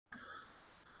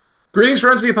Greetings,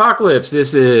 friends of the apocalypse.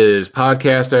 This is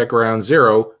Podcast at Ground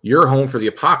Zero, your home for the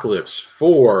apocalypse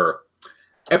for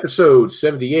episode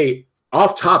 78,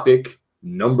 off topic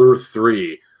number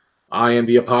 3. I am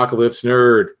the apocalypse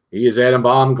nerd. He is Adam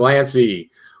Bomb Glancy.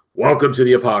 Welcome to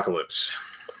the apocalypse.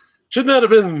 Shouldn't that have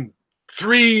been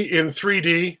 3 in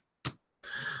 3D?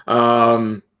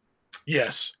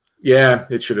 Yes. Yeah,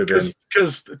 it should have been.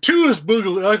 Because 2 is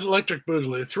Boogaloo, Electric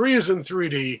Boogaloo. 3 is in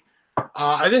 3D.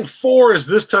 I think 4 is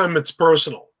this time it's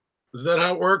personal. Is that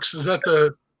how it works? Is that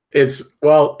the... It's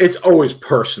always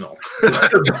personal.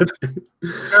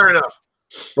 Fair enough.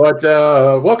 But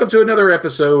welcome to another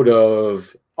episode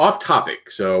of Off Topic.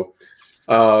 So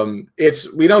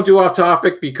we don't do Off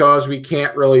Topic because we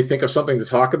can't really think of something to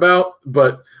talk about,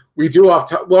 but we do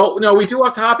we do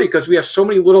Off Topic because we have so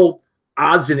many little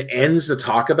odds and ends to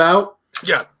talk about.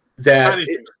 Yeah.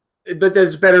 But then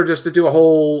it's better just to do a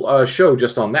whole show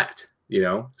just on that, you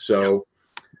know? So,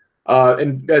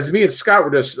 and as me and Scott were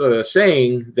just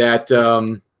saying that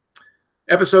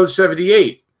episode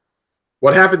 78,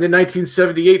 what happened in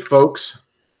 1978, folks?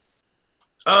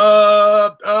 Me.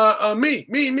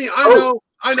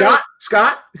 I know.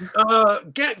 Scott?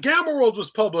 Gamma World was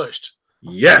published.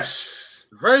 Yes.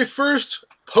 The very first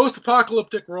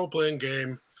post-apocalyptic role-playing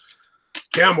game,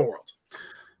 Gamma World.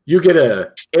 You get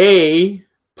a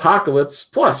Apocalypse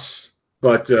Plus,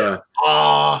 but that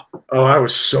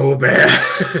was so bad.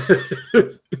 A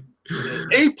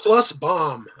plus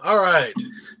bomb. All right.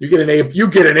 You get an A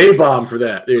bomb for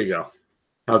that. There you go.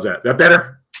 How's that? That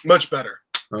better? Much better.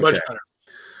 Okay. Much better.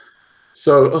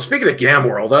 So, speaking of Gamma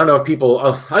World, I don't know if people.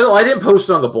 I didn't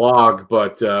post it on the blog,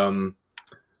 but on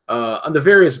the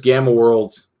various Gamma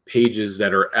World pages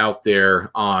that are out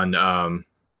there on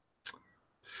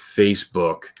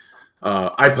Facebook,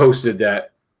 I posted that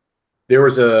there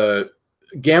was a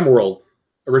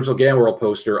original Gamma World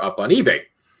poster up on eBay.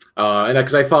 And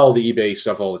because I follow the eBay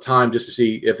stuff all the time just to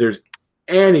see if there's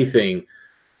anything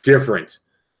different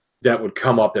that would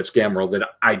come up that's Gamma World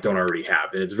that I don't already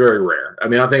have. And it's very rare. I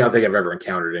mean, I don't think I've ever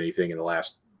encountered anything in the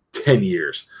last 10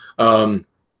 years. But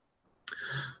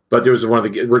there was one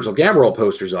of the original Gamma World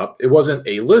posters up. It wasn't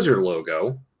a lizard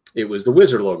logo. It was the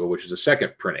wizard logo, which is the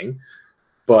second printing.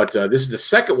 But this is the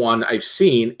second one I've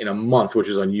seen in a month, which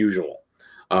is unusual.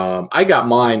 I got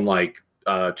mine like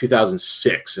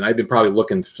 2006, and I've been probably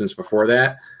looking since before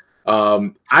that.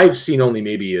 I've seen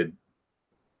only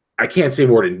I can't say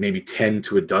more than maybe 10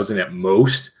 to a dozen at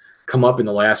most come up in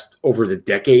over the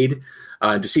decade.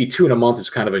 To see 2 in a month is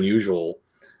kind of unusual.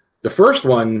 The first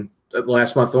one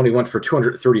last month only went for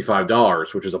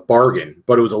 $235, which is a bargain,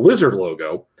 but it was a lizard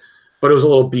logo, but it was a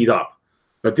little beat up.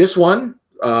 But this one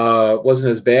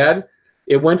wasn't as bad.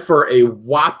 It went for a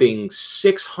whopping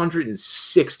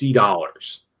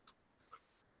 $660.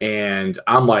 And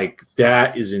I'm like,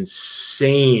 that is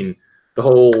insane. The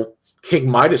whole King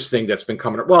Midas thing that's been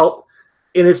coming up. Well,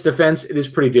 in its defense, it is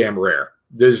pretty damn rare.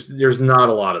 There's not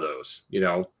a lot of those, you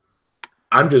know.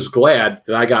 I'm just glad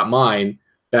that I got mine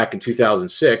back in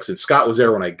 2006, and Scott was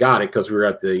there when I got it because we were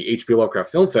at the H.P.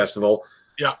 Lovecraft Film Festival.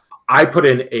 Yeah. I put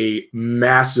in a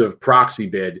massive proxy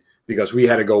bid because we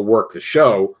had to go work the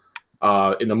show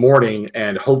in the morning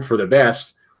and hope for the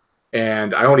best.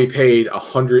 And I only paid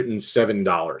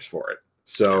 $107 for it.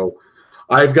 So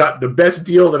I've got the best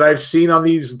deal that I've seen on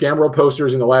these Gamma World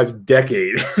posters in the last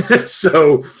decade.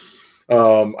 So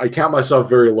I count myself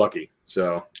very lucky.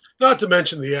 So, not to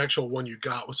mention the actual one you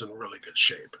got was in really good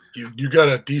shape. You got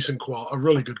a decent quality, a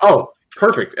really good quality. Oh,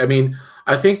 perfect. I mean,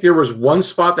 I think there was one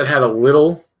spot that had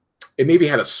it maybe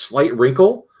had a slight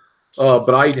wrinkle,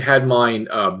 but I had mine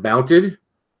mounted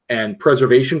and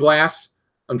preservation glass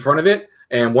in front of it.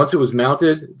 And once it was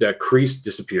mounted, the crease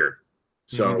disappeared.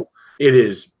 So It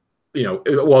is,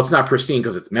 it's not pristine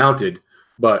because it's mounted,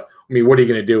 but I mean, what are you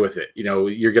going to do with it? You know,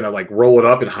 you're going to like roll it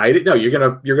up and hide it. No, you're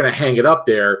going to hang it up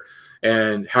there.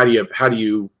 And how do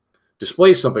you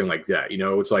display something like that? You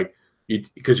know, it's like,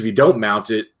 because if you don't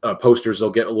mount it, posters, they'll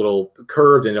get a little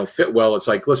curved and they'll fit well. It's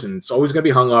like, listen, it's always going to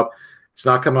be hung up. It's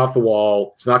not coming off the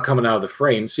wall. It's not coming out of the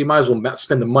frame. So you might as well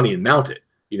spend the money and mount it,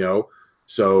 you know?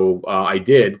 So I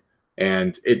did.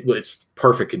 And it's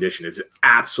perfect condition. It's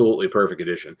absolutely perfect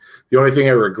condition. The only thing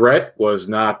I regret was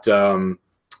not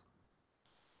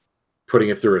putting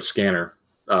it through a scanner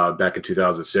back in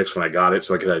 2006 when I got it,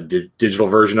 so I could have a digital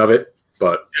version of it.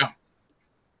 But yeah,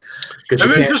 and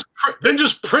then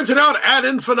just print it out ad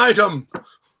infinitum.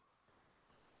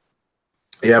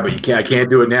 Yeah, but I can't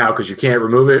do it now because you can't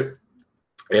remove it,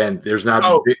 and there's not.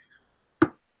 Oh.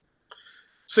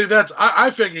 See, I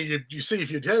figure you see if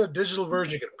you had a digital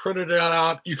version, you could print it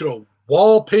out. You could have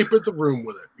wallpapered the room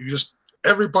with it. You just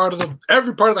every part of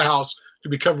the house to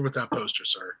be covered with that poster,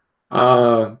 sir.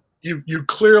 Uh, You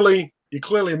clearly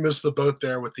missed the boat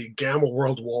there with the Gamma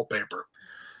World wallpaper.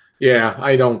 yeah,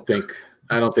 I don't think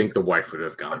the wife would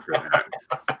have gone for that.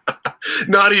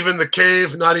 Not even the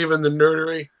cave, not even the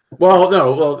nerdery. Well,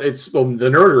 no, well, the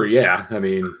nerdery, yeah. I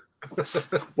mean,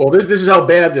 well, this is how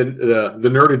bad the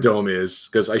Nerdadome is,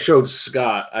 because I showed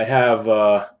Scott. I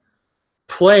have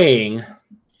playing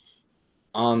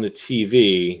on the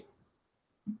TV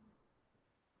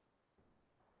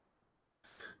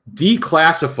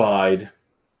declassified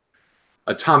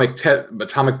atomic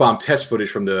bomb test footage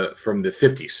from the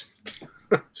 50s.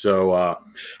 So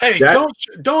hey,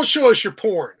 don't show us your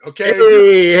porn, okay?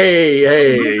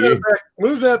 Hey.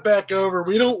 Move that back over.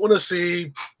 We don't want to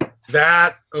see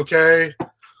that, okay?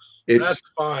 That's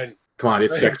fine. Come on,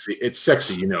 it's sexy. It's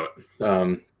sexy, you know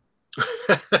it.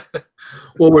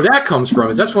 Well, where that comes from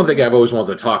is that's one thing I've always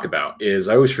wanted to talk about. Is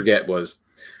I always forget was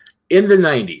in the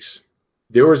 90s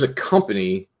there was a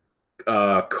company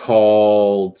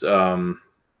called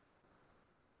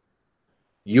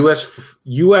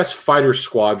U.S. Fighter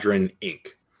Squadron Inc.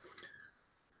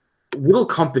 Little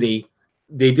company.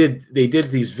 They did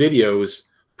these videos.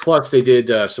 Plus, they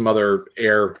did some other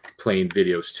airplane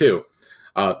videos too.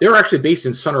 They were actually based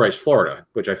in Sunrise, Florida,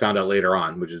 which I found out later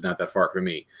on, which is not that far from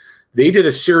me. They did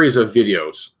a series of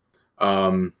videos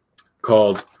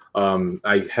called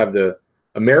I have the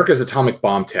America's Atomic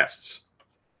Bomb Tests.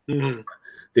 Mm-hmm.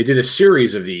 They did a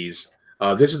series of these.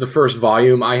 This is the first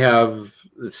volume. I have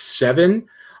 7.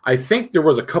 I think there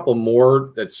was a couple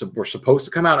more that were supposed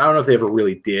to come out. I don't know if they ever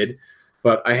really did,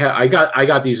 but I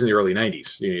got these in the early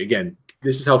 90s. Again,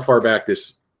 this is how far back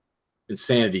this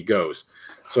insanity goes.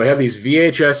 So I have these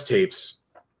VHS tapes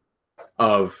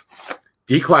of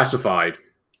declassified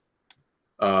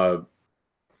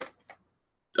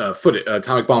footage,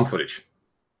 atomic bomb footage.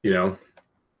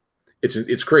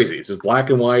 It's crazy. It's just black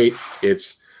and white.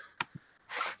 It's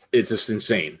just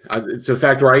insane. It's a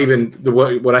fact where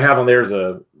what I have on there is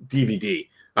a DVD.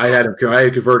 I had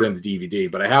converted into DVD,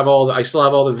 but I still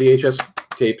have all the VHS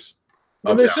tapes.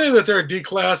 When they say that they're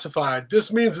declassified,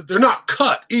 this means that they're not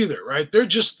cut either, right? They're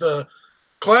just the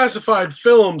classified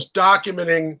films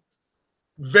documenting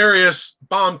various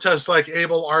bomb tests like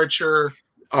Able Archer,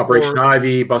 Operation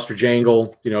Ivy, Buster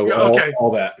Jangle,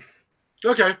 all that.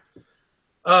 Okay.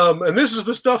 And this is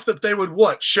the stuff that they would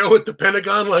show at the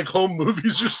Pentagon, like home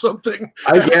movies or something.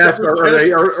 I guess,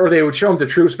 or they would show them to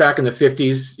troops back in the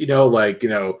 50s.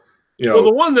 Well,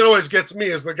 the one that always gets me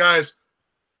is the guys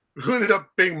who ended up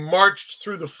being marched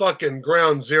through the fucking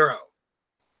ground zero.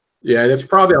 Yeah, that's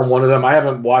probably on one of them. I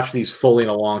haven't watched these fully in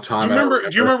a long time. Do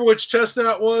you remember which test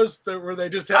that was? Where they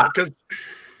just had, because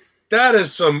that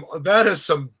is some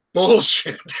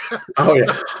bullshit. Oh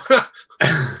yeah.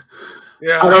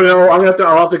 Yeah. I don't know.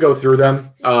 I'll have to go through them.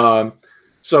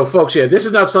 So folks, yeah, this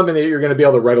is not something that you're going to be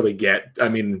able to readily get. I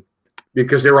mean,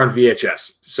 because they were on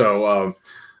VHS. So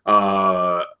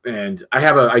and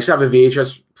I still have a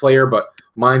VHS player, but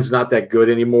mine's not that good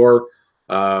anymore.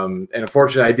 And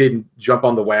unfortunately, I didn't jump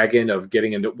on the wagon of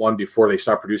getting into one before they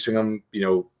stopped producing them.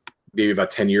 Maybe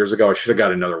about 10 years ago. I should have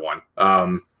got another one.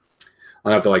 I'll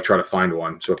have to try to find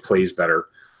one so it plays better.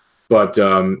 But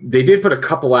they did put a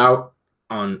couple out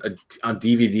on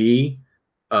DVD.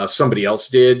 Somebody else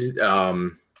did,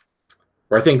 or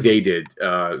I think they did.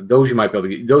 Those you might be able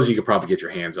to get. Those you could probably get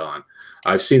your hands on.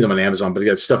 I've seen them on Amazon, but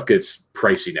stuff gets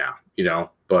pricey now.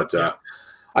 But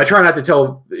I try not to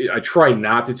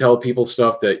tell people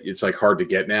stuff that it's hard to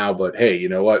get now. But hey, you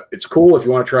know what? It's cool if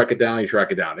you want to track it down. You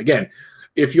track it down. Again,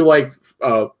 if you like,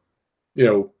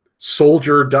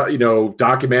 soldier,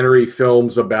 documentary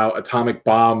films about atomic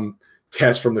bomb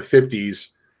tests from the 50s,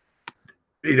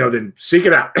 then seek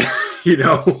it out.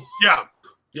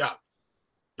 Yeah,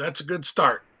 that's a good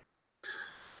start.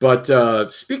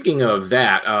 But speaking of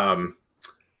that,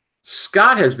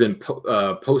 Scott has been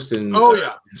posting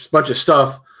a bunch of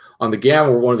stuff on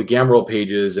one of the Gamworld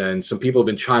pages, and some people have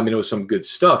been chiming in with some good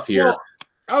stuff here. Well,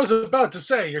 I was about to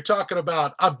say, you're talking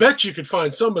about, I bet you could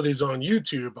find some of these on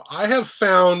YouTube. I have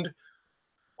found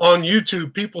on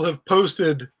YouTube, people have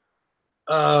posted,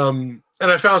 and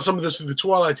I found some of this through the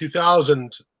Twilight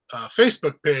 2000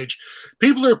 Facebook page.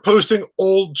 People are posting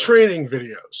old training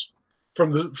videos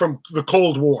from the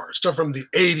Cold War, stuff from the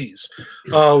 80s,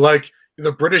 like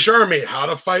the British Army, how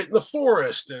to fight in the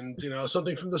forest, and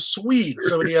something from the Swedes.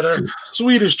 Somebody had a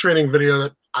Swedish training video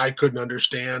that I couldn't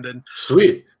understand. And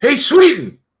hey,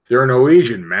 Sweden, they're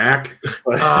Norwegian, Mac.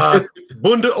 old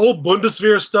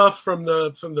Bundeswehr stuff from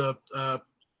the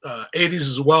 80s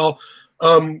as well.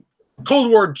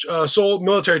 Cold War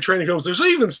military training films. There's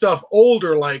even stuff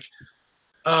older, like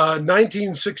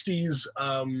 1960s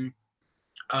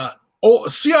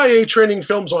CIA training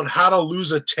films on how to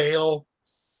lose a tail,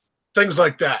 things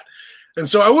like that. And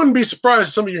so I wouldn't be surprised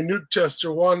if some of your nuke tests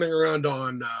are wandering around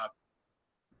on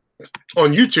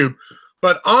YouTube.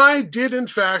 But I did, in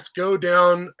fact, go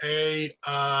down a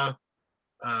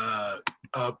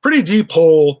pretty deep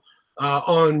hole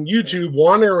on YouTube,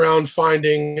 wandering around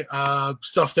finding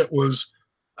stuff that was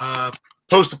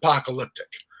post-apocalyptic.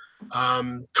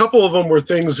 Couple of them were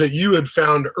things that you had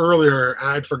found earlier, and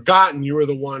I'd forgotten you were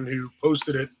the one who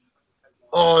posted it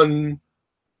on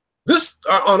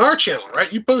on our channel,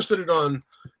 right? You posted it on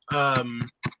a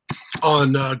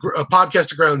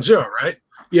podcast at Ground Zero, right?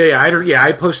 Yeah.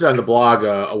 I posted on the blog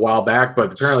a while back,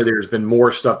 but apparently there's been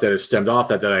more stuff that has stemmed off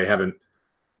that I haven't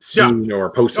seen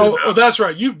or posted. Oh, that's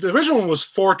right. The original one was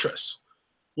Fortress,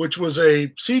 which was a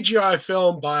CGI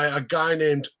film by a guy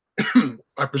named,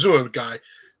 I presume a guy,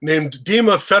 named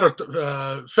Dima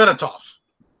Fedotov.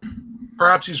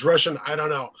 Perhaps he's Russian, I don't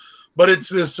know. But it's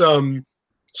this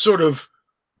sort of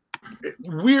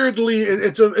weirdly,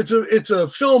 it's a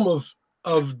film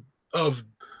of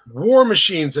war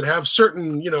machines that have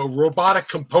certain, robotic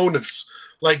components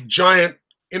like giant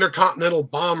intercontinental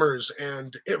bombers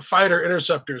and fighter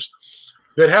interceptors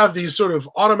that have these sort of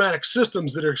automatic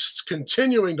systems that are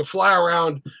continuing to fly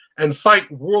around and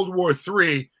fight World War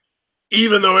III,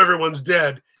 even though everyone's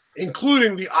dead,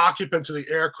 including the occupants of the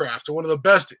aircraft. And one of the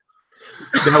best...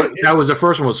 That was the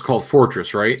first one, was called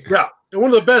Fortress, right? Yeah. And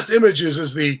one of the best images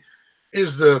is the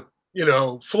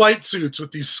flight suits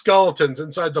with these skeletons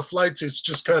inside the flight suits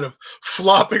just kind of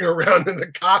flopping around in the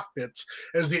cockpits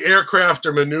as the aircraft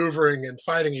are maneuvering and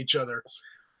fighting each other.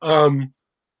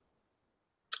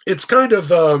 It's kind of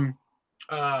cool.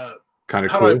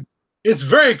 It's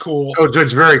very cool. Oh,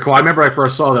 it's very cool. I remember I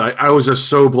first saw that. I was just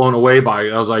so blown away by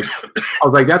it. I was like,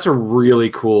 that's a really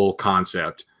cool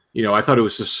concept. I thought it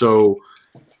was just so,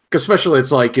 especially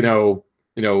it's like,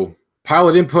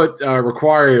 pilot input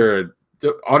required,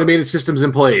 automated systems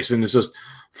in place, and it's just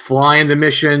flying the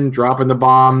mission, dropping the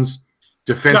bombs.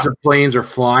 Defensive planes are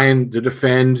flying to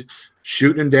defend,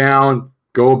 shooting them down,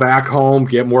 go back home,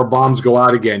 get more bombs, go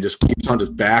out again. Just keeps on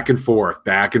just back and forth.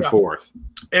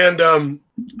 And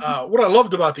what I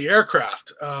loved about the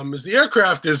aircraft is the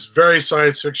aircraft is very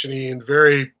science fiction-y and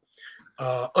very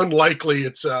unlikely.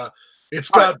 It's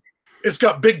got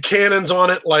big cannons on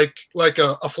it, like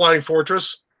a flying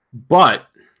fortress. But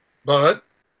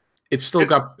it's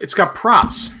got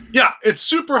props. Yeah, it's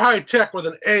super high tech with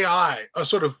an AI, a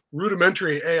sort of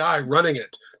rudimentary AI running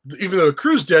it, even though the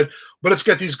crew's dead. But it's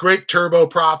got these great turbo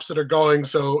props that are going.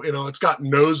 So it's got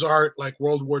nose art like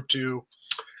World War II,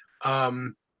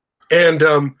 and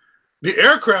the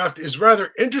aircraft is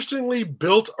rather interestingly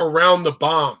built around the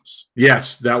bombs.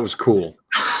 Yes, that was cool.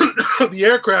 The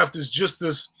aircraft is just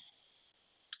this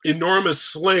enormous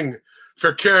sling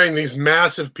for carrying these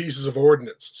massive pieces of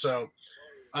ordnance. So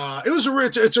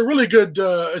it's a really good,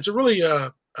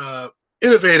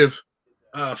 innovative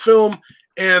film.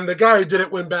 And the guy who did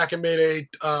it went back and made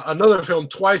another film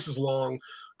twice as long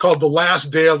called The Last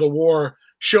Day of the War,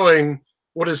 showing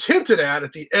what is hinted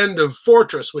at the end of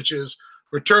Fortress, which is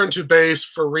return to base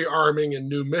for rearming and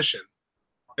new mission.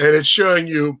 And it's showing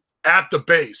you at the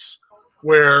base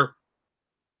where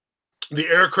the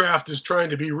aircraft is trying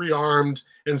to be rearmed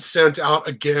and sent out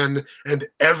again, and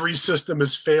every system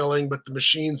is failing, but the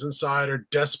machines inside are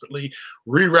desperately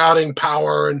rerouting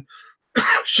power and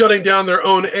shutting down their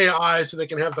own AI so they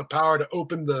can have the power to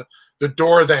open the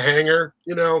door of the hangar,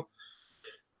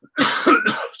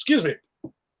 Excuse me.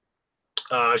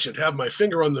 I should have my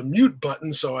finger on the mute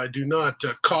button so I do not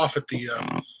cough at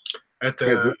the...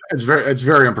 It's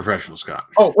very unprofessional, Scott.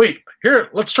 Oh, wait. Here,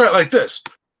 let's try it like this.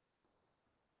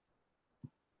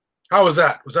 How was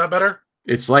that? Was that better?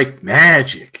 It's like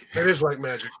magic. It is like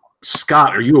magic.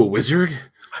 Scott, are you a wizard?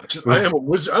 I am a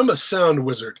wizard. I'm a sound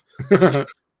wizard.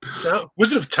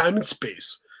 Wizard of time and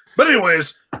space. But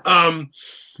anyways,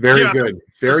 very good.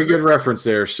 Very good reference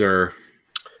there, sir.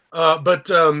 It's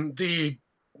an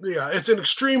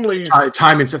extremely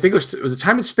time and I think was it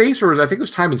time and space, or I think it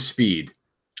was time and speed.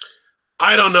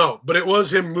 I don't know, but it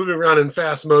was him moving around in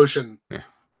fast motion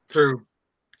through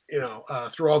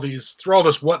all this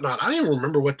whatnot. I don't even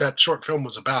remember what that short film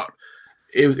was about.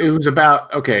 It was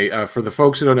about, for the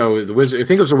folks who don't know, the wizard, I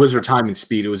think it was a Wizard of Time and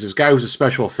Speed. It was this guy who was a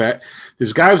special effect.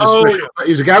 This guy was he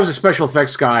was a guy who was a special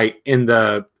effects guy in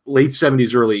the late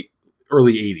 70s, early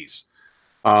 80s.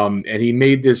 And he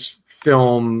made this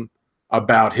film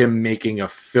about him making a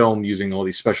film using all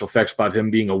these special effects, about him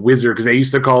being a wizard, because they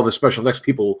used to call the special effects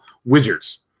people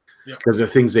wizards because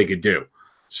of things they could do.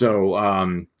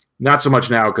 So not so much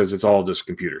now because it's all just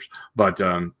computers, but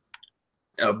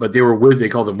they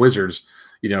called them wizards,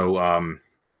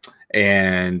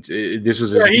 and this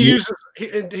was he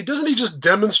doesn't he just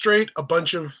demonstrate a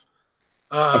bunch of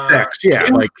effects,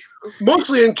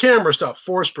 mostly in camera stuff,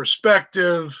 forced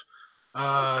perspective,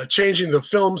 changing the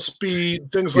film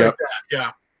speed, things like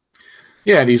that.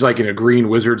 Yeah, and he's like in a green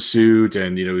wizard suit,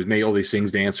 and he's made all these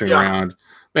things dancing around.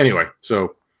 Anyway,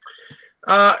 so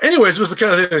anyways, it was the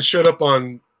kind of thing that showed up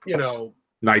on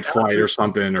Night Flight or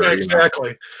something, or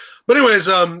exactly. But anyways,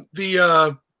 I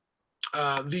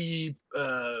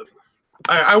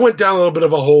went down a little bit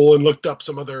of a hole and looked up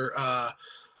some other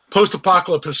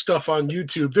post-apocalyptic stuff on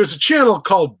YouTube. There's a channel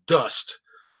called Dust.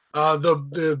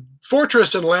 The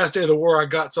Fortress and Last Day of the War, I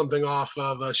got something off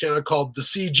of a channel called the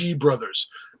CG Brothers,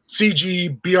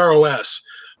 CGBROS.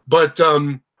 But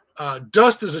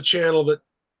Dust is a channel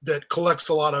that collects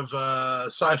a lot of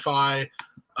sci-fi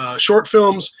short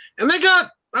films, and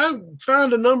I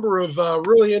found a number of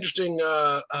really interesting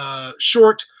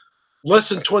short, less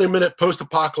than 20-minute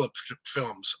post-apocalyptic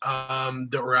films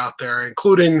that were out there,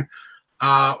 including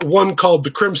one called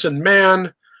The Crimson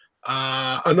Man,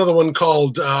 another one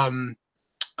called The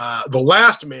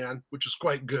Last Man, which is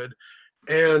quite good,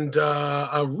 and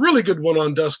a really good one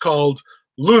on Dust called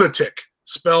Lunatic,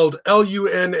 spelled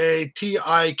Lunatique.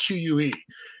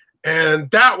 And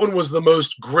that one was the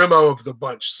most grimmo of the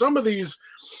bunch. Some of these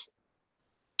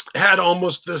had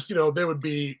almost this, they would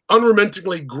be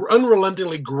unrelentingly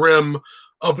grim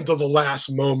up until the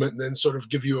last moment, and then sort of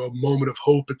give you a moment of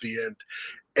hope at the end.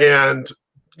 And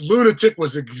Lunatic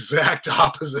was the exact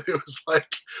opposite. It was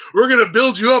like, we're going to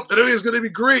build you up that everything's going to be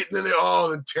great, and then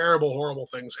terrible, horrible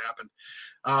things happen.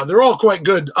 They're all quite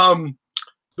good. The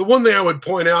one thing I would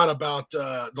point out about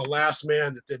The Last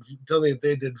Man that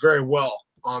they did very well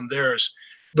on theirs,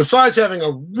 besides having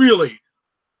a really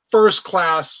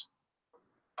first-class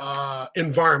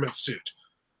environment suit.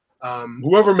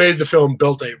 Whoever made the film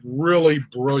built a really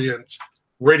brilliant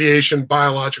radiation,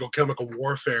 biological, chemical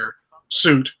warfare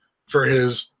suit for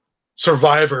his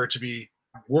survivor to be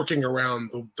working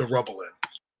around the rubble in.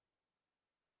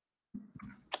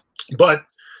 But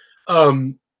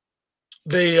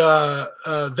the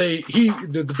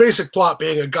basic plot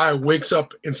being a guy wakes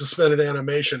up in suspended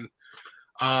animation,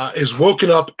 is woken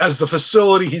up as the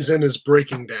facility he's in is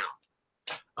breaking down.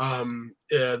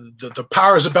 The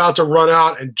power is about to run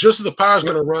out, and just as the power is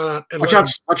going to run out, and watch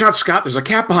out, Scott! There's a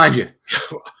cat behind you.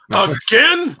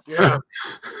 Again, yeah.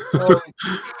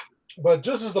 But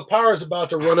just as the power is about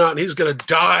to run out, and he's going to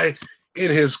die in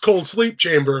his cold sleep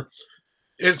chamber,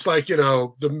 it's like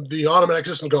the automatic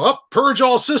system go up, purge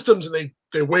all systems, and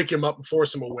they wake him up and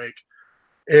force him awake,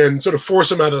 and sort of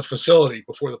force him out of the facility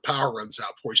before the power runs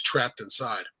out, before he's trapped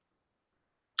inside,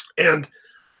 and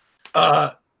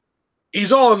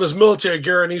he's all in this military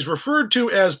gear, and he's referred to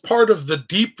as part of the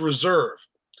Deep Reserve.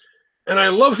 And I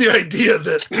love the idea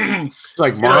that it's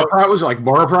like was it like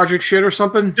Mara Project shit or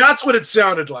something? That's what it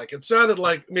sounded like. It sounded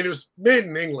like, it was made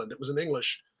in England. It was an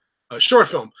English short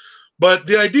film. But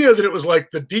the idea that it was like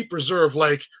the Deep Reserve,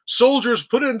 like soldiers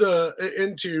put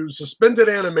into suspended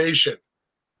animation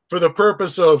for the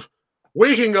purpose of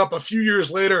waking up a few years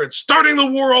later and starting the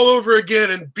war all over again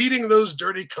and beating those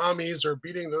dirty commies or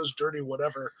beating those dirty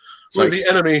whatever the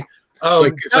enemy.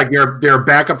 It's like they're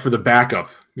backup for the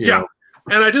backup. You know?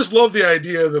 And I just love the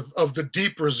idea of the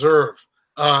Deep Reserve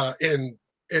in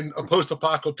a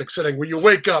post-apocalyptic setting where you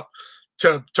wake up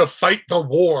to fight the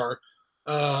war,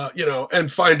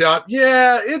 and find out,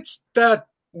 it's that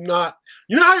not.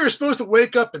 You know how you're supposed to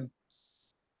wake up in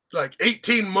like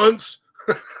 18 months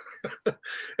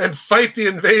and fight the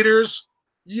invaders?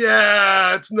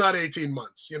 Yeah, it's not 18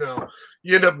 months. You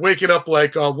end up waking up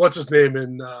like what's his name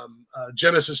in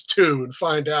Genesis 2 and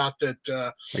find out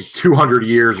that like 200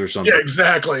 years or something. Yeah,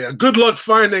 exactly. Good luck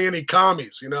finding any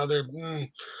commies.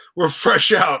 We're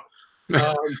fresh out.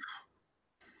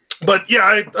 But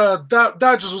yeah,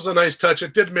 that just was a nice touch.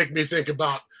 It did make me think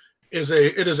about and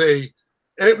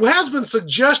it has been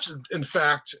suggested, in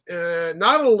fact,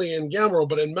 not only in Gamma World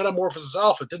but in Metamorphosis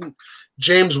Alpha. Didn't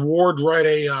James Ward write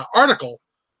a article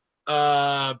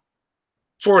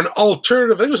for an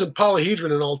alternative? I think it was in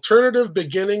Polyhedron, an alternative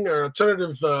beginning or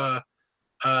alternative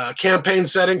campaign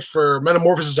setting for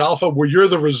Metamorphosis Alpha, where you're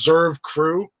the reserve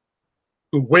crew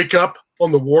who wake up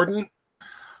on the Warden.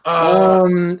 Out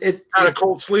of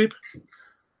cold sleep.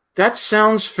 That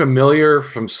sounds familiar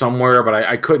from somewhere, but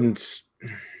I couldn't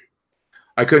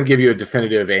give you a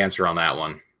definitive answer on that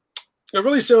one. It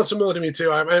really sounds familiar to me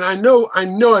too. And I know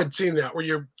I'd seen that where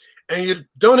you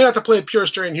don't have to play pure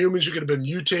strain humans. You could have been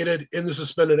mutated in the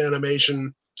suspended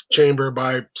animation chamber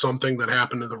by something that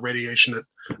happened to the radiation that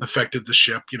affected the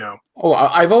ship, you know. Oh,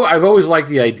 I've always liked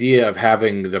the idea of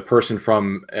having the person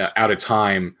from out of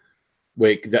time.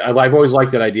 I've always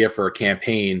liked that idea for a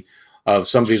campaign of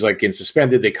somebody's like in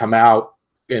suspended, they come out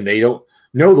and they don't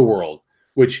know the world,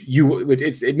 which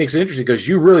it makes it interesting because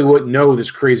you really wouldn't know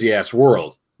this crazy ass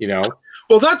world, you know.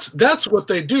 Well, that's what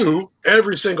they do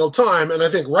every single time, and I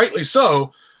think rightly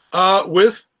so,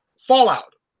 with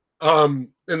Fallout.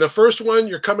 In the first one,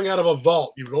 you're coming out of a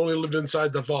vault. You've only lived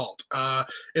inside the vault.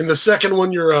 In the second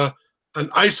one, you're an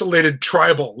isolated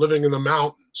tribal living in the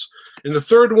mountains. In the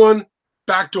third one,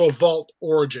 back to a vault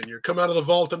origin. You come out of the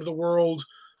vault into the world.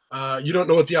 You don't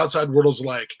know what the outside world is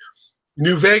like.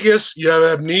 New Vegas, you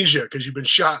have amnesia because you've been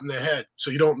shot in the head,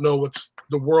 so you don't know what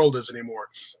the world is anymore.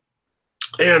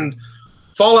 And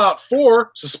Fallout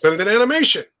 4, suspended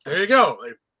animation. There you go.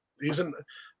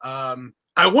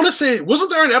 I want to say, wasn't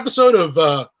there an episode of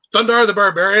Thundar the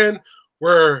Barbarian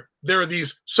where there are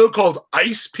these so-called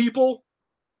ice people?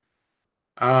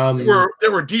 There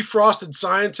were defrosted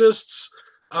scientists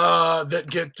that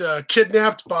get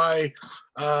kidnapped by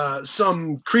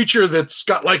some creature that's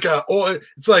got like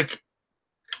it's like.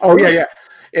 Oh yeah.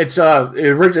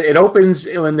 It opens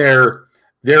when they're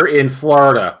in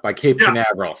Florida by Cape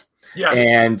Canaveral. Yes.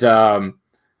 And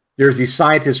there's these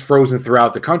scientists frozen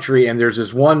throughout the country, and there's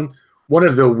this one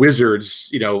of the wizards,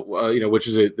 which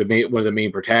is one of the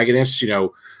main protagonists.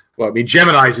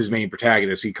 Gemini's his main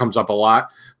protagonist. He comes up a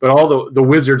lot, but all the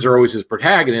wizards are always his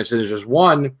protagonists. And there's just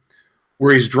one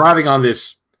where he's driving on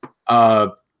this.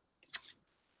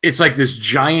 It's like this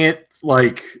giant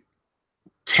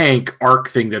tank arc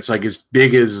thing that's like as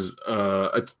big as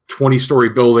a 20-story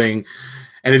building.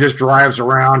 And it just drives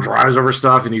over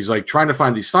stuff, and he's like trying to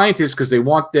find these scientists because they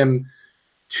want them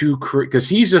to because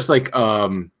he's just like a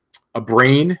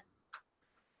brain.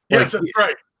 Yes, that's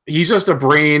right. He's just a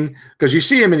brain because you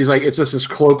see him and he's like, it's just this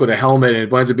cloak with a helmet, and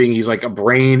it ends up being he's like a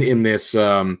brain in this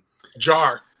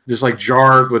jar. This like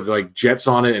jar with like jets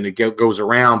on it, and it goes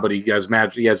around, but he has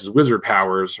magic. He has his wizard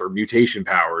powers or mutation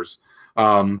powers.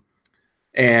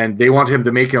 And they want him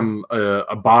to make him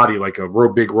a body, like a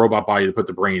big robot body to put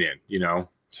the brain in,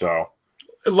 So,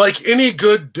 like any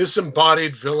good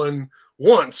disembodied villain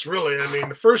wants, really. I mean,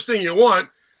 the first thing you want,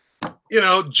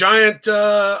 giant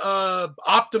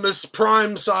Optimus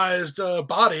Prime-sized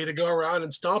body to go around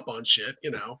and stomp on shit,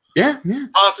 Yeah.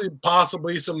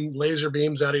 Possibly some laser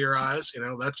beams out of your eyes,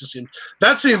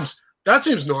 that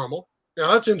seems normal.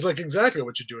 That seems like exactly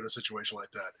what you do in a situation like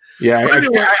that. Yeah,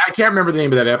 I can't remember the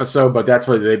name of that episode, but that's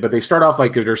what they start off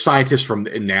like they're scientists from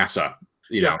NASA.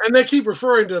 Yeah, and they keep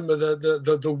referring to them,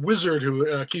 the wizard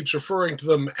who keeps referring to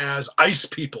them as ice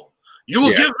people. You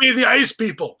will give me the ice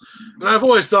people. And I've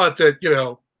always thought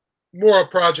that, Mora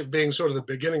Project being sort of the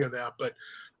beginning of that, but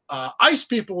ice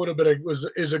people would have been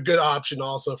is a good option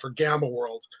also for Gamma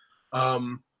World. I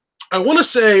want to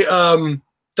say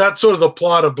that's sort of the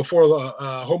plot of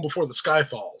Home Before the Sky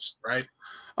Falls, right?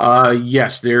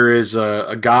 Yes, there is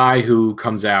a guy who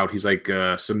comes out. He's like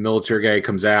some military guy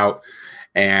comes out,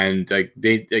 and I've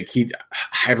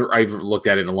looked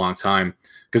at it in a long time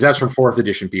because that's from 4th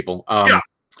edition people.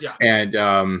 Yeah. And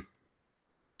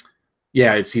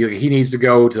he needs to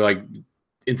go to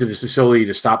into this facility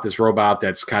to stop this robot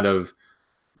that's kind of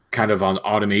on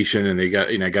automation, and they got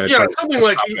it's something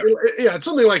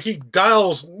like he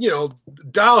calls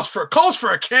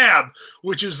for a cab,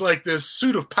 which is like this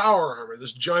suit of power armor,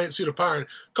 this giant suit of power, and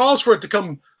calls for it to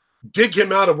come dig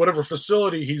him out of whatever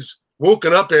facility he's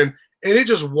woken up in, and it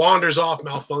just wanders off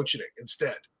malfunctioning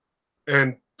instead.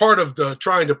 And part of the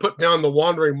trying to put down the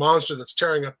wandering monster that's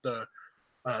tearing up the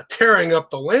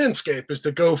landscape is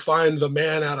to go find the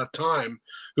man out of time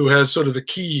who has sort of the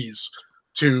keys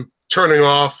to turning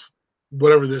off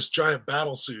whatever this giant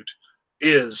battle suit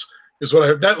is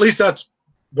what at least that's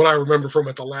what I remember from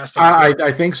it the last time.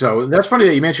 I think so. That's funny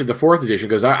that you mentioned the 4th edition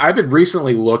because I've been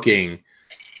recently looking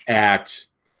at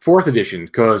 4th edition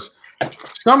because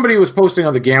somebody was posting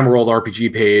on the Gamma World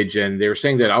RPG page and they were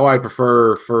saying that, I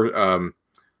prefer 4th.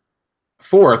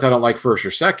 I don't like 1st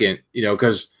or 2nd,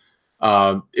 because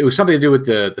it was something to do with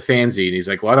the fanzine. He's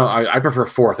like, well, I prefer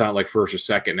 4th. I don't like 1st or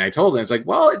 2nd. And I told him, it's like,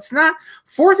 well, it's not.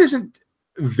 4th isn't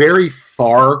very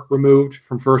far removed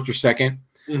from 1st or 2nd.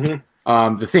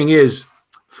 Mm-hmm. The thing is,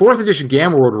 4th edition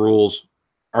Gamma World rules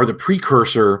are the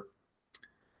precursor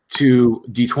to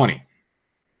D20.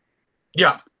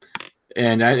 Yeah.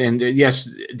 And yes,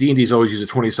 D&D's always used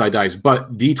a 20-side dice,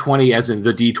 but D20 as in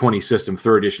the D20 system,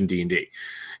 3rd edition D&D.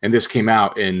 And this came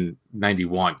out in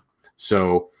 91.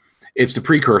 So it's the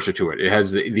precursor to it. It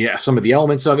has some of the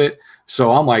elements of it.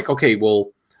 So I'm like, okay,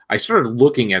 well, I started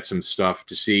looking at some stuff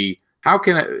to see how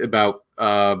can I, about,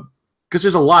 because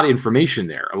there's a lot of information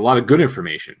there, a lot of good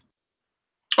information.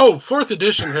 Oh, fourth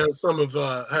edition has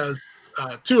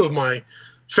two of my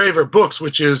favorite books,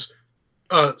 which is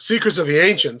Secrets of the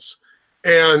Ancients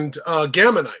and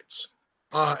Gamma Knights.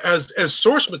 As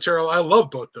source material, I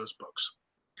love both those books.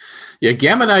 Yeah,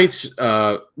 Gamma Knights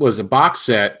was a box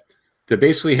set that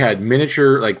basically had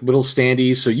miniature, like little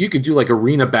standees, so you could do like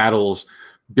arena battles,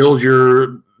 build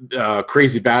your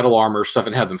crazy battle armor stuff,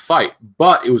 and have them fight.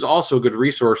 But it was also a good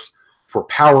resource for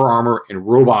power armor and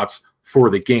robots for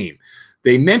the game.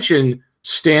 They mention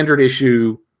standard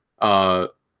issue,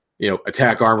 attack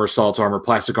armor, assault armor,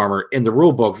 plastic armor in the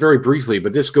rule book very briefly,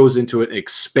 but this goes into it and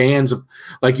expands.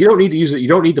 Like, you don't need to use it. You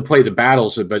don't need to play the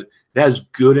battles, but it has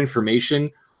good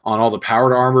information on all the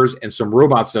powered armors and some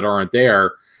robots that aren't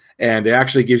there. And it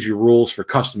actually gives you rules for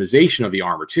customization of the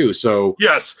armor too. So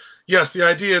yes, the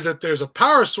idea that there's a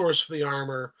power source for the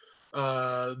armor,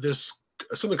 this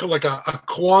something called like a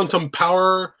quantum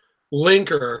power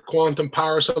link or quantum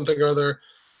power something or other,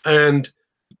 and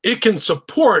it can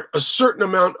support a certain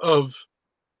amount of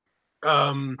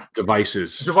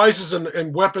devices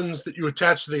and weapons that you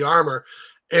attach to the armor,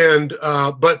 and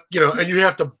but and you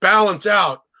have to balance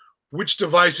out which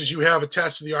devices you have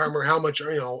attached to the armor, how much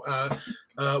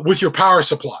with your power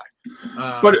supply.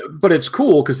 But it's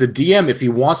cool because the DM, if he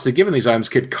wants to give them these items,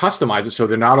 could customize it so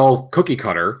they're not all cookie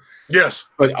cutter. Yes,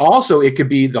 but also it could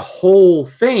be the whole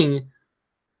thing.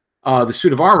 The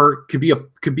suit of armor could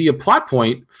be a plot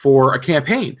point for a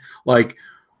campaign. Like,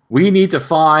 we need to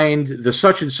find the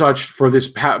such and such for this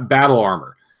battle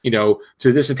armor, to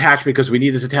this attachment because we need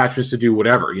this attachment to do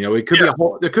whatever. It could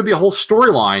there could be a whole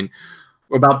storyline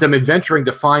about them adventuring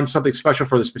to find something special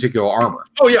for this particular armor.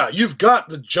 Oh yeah, you've got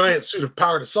the giant suit of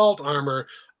powered assault armor,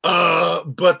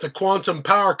 but the quantum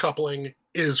power coupling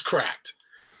is cracked.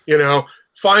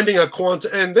 Finding a quantum,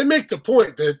 and they make the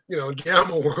point that in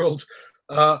Gamma World,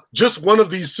 just one of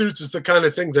these suits is the kind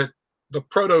of thing that the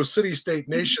proto city-state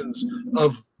nations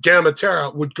of Gamma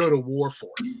Terra would go to war for,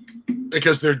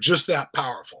 because they're just that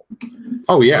powerful.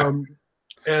 Oh yeah,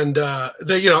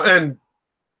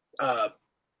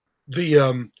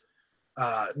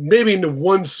 maybe the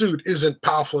one suit isn't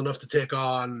powerful enough to take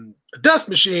on a death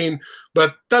machine,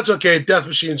 but that's okay. Death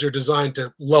machines are designed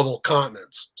to level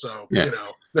continents, so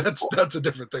that's a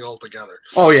different thing altogether.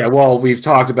 Oh yeah, well, we've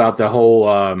talked about the whole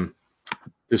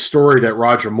the story that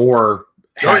Roger Moore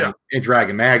had in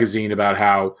Dragon Magazine about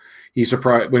how he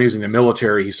surprised when he was in the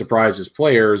military. He surprised his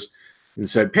players and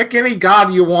said, "Pick any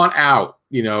god you want out."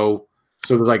 So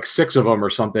there's like 6 of them or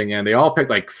something, and they all picked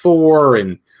like 4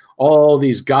 and all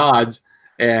these gods.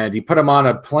 And he put them on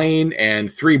a plane,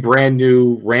 and 3 brand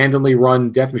new, randomly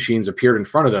run death machines appeared in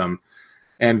front of them.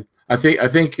 And I think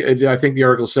the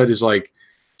article said is like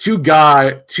two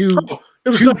gods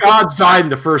died in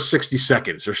the first 60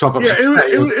 seconds or something. Yeah,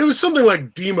 it was something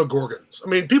like Demogorgons. I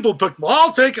mean, people picked, well,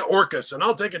 I'll take an Orcus, and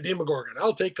I'll take a Demogorgon,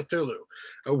 I'll take Cthulhu,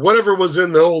 whatever was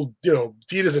in the old,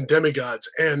 deities and demigods.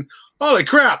 And holy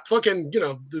crap, fucking,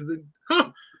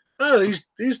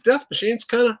 these death machines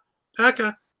kind of pack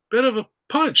a bit of a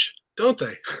punch, don't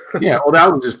they? Yeah, well,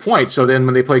 that was his point. So then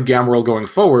when they played Gamma World going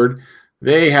forward,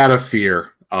 they had a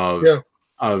fear of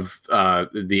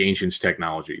the Ancients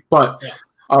technology. But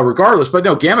regardless, but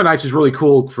no, Gamma Knights is really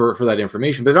cool for that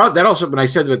information. But that also, when I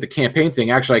said about the campaign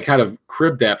thing, actually, I kind of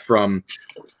cribbed that from,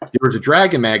 there was a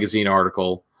Dragon Magazine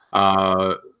article.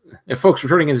 And folks, we're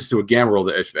turning this to a Gamma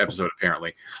World episode,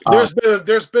 apparently. There's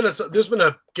been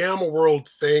a Gamma World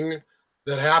thing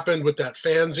that happened with that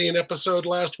fanzine episode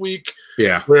last week.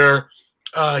 Yeah, where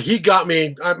he got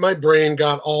me. My brain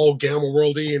got all Gamma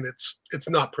Worldy, and it's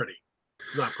not pretty.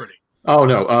 It's not pretty. Oh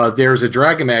no, there's a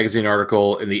Dragon Magazine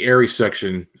article in the Ares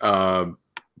section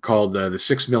called "The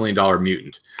 $6 Million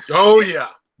Mutant." Oh yeah,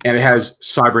 and it has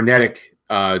cybernetic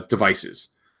devices,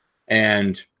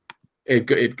 and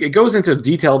it goes into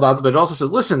detail about it, but it also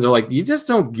says, listen, they're like, you just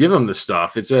don't give them the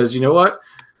stuff. It says, you know what,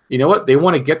 they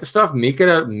want to get the stuff, make it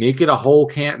a whole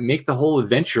make the whole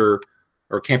adventure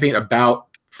or campaign about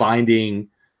finding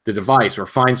the device, or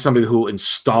find somebody who will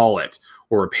install it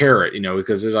or repair it,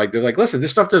 because they're like, listen,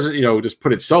 this stuff doesn't, just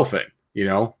put itself in,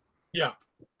 Yeah.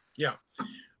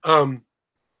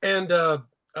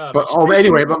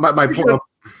 Anyway, but my point.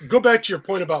 Go back to your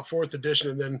point about 4th edition,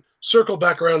 and then circle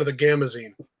back around to the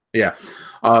Gamazine. Yeah,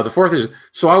 the 4th is.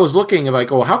 So I was looking at like,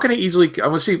 how can I easily? I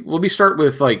want to see. Let me start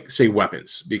with say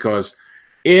weapons, because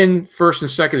in 1st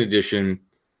and 2nd edition,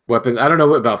 weapons. I don't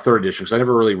know about 3rd edition because I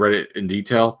never really read it in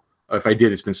detail. If I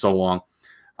did, it's been so long.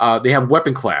 They have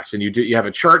weapon class, and you have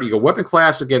a chart. You go weapon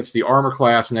class against the armor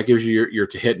class, and that gives you your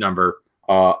to hit number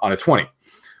on a 20.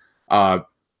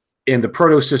 in the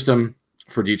proto system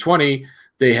for D20,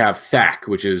 they have THAC,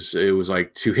 which is it was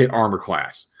like to hit armor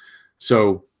class.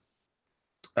 So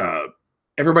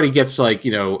everybody gets like,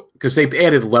 you know, because they've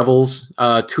added levels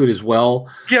to it as well.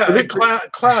 Yeah, so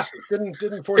classes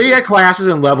didn't force. They got classes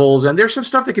and levels, and there's some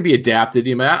stuff that can be adapted.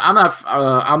 You know,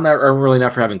 I'm really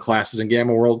not for having classes in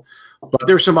Gamma World, but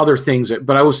there's some other things that.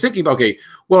 But I was thinking about, okay,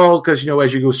 well, because, you know,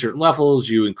 as you go certain levels,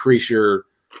 you increase your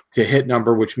to hit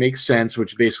number, which makes sense,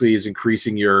 which basically is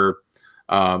increasing your.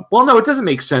 Well, no, it doesn't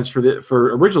make sense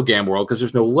for original Gamma World because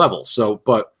there's no level. So,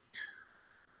 but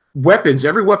weapons,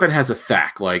 every weapon has a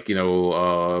THAC. Like, you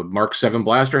know, Mark 7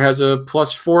 blaster has a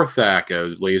 +4 THAC.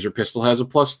 A laser pistol has a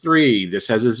 +3. This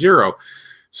has a 0.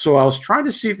 So I was trying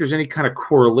to see if there's any kind of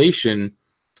correlation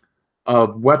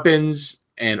of weapons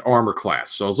and armor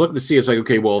class. So I was looking to see, it's like,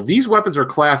 okay, well, if these weapons are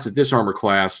classed at this armor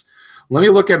class, let me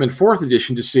look at them in 4th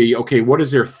edition to see, okay, what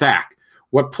is their THAC?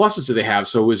 What pluses do they have?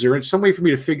 So is there some way for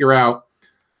me to figure out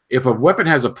if a weapon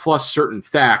has a plus certain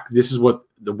THAC, this is what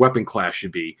the weapon class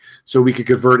should be, so we could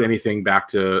convert anything back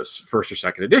to 1st or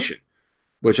 2nd edition,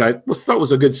 which I thought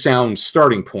was a good sound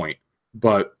starting point.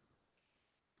 But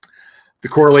the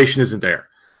correlation isn't there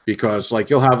because, like,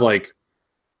 you'll have like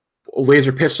a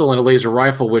laser pistol and a laser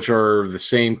rifle, which are the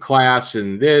same class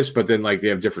and this, but then like they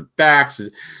have different backs.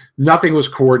 Nothing was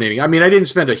coordinating. I mean, I didn't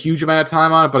spend a huge amount of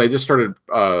time on it, but I just started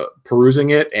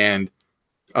perusing it, and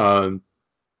I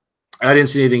didn't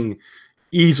see anything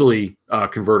easily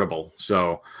convertible.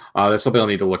 So that's something I'll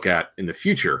need to look at in the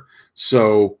future.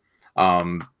 So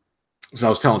I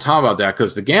was telling Tom about that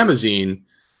because the Gamazine,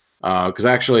 because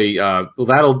actually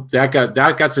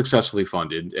that got successfully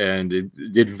funded and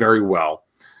it did very well.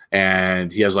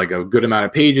 And he has like a good amount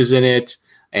of pages in it,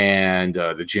 and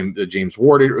the James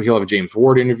Ward, he'll have a James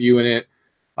Ward interview in it.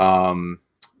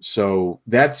 So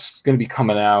that's going to be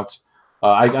coming out.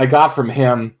 I got from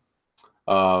him.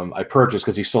 I purchased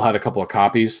because he still had a couple of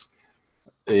copies.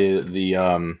 For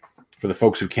the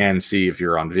folks who can see if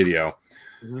you're on video,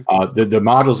 the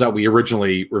models that we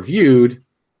originally reviewed,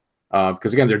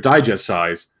 because again they're digest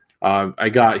size.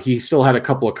 He still had a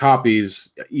couple of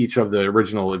copies each of the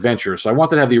original adventures, so I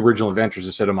wanted to have the original adventures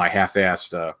instead of my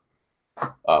half-assed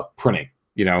printing.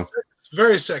 You know, it's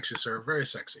very sexy, sir. Very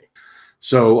sexy.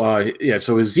 So yeah,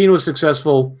 so his zine was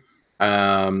successful.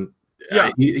 Yeah,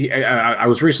 I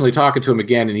was recently talking to him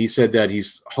again, and he said that he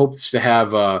hopes to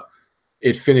have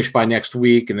it finished by next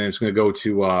week, and then it's going to go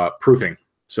to proofing.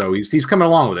 So he's coming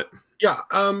along with it. Yeah,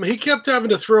 he kept having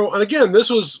to throw, and again,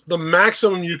 this was the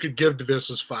maximum you could give to this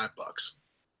was $5.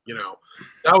 You know,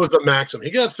 that was the maximum. He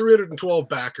got 312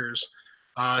 backers.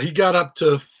 He got up to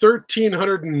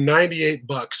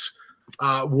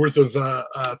 $1,398 worth of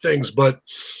things, but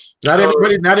not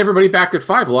everybody backed at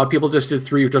 $5. A lot of people just did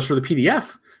 $3 just for the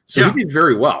PDF. So he did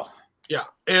very well. Yeah,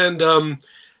 and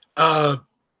I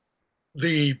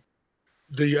think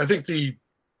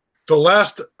the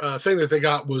last thing that they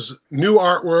got was new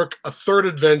artwork, a 3rd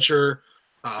adventure,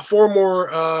 4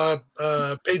 more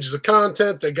pages of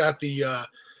content. They got the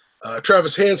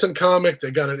Travis Hansen comic.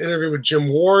 They got an interview with Jim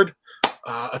Ward,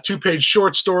 a 2-page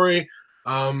short story.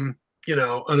 You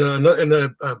know,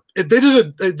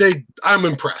 I'm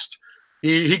impressed.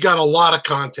 He got a lot of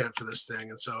content for this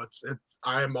thing, and so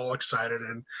I am all excited.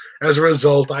 And as a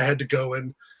result, I had to go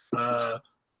and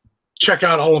check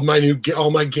out all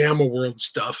my Gamma World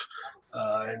stuff,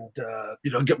 and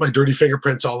you know, get my dirty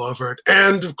fingerprints all over it,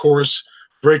 and of course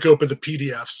break open the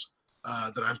PDFs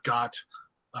that I've got.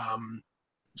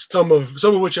 Some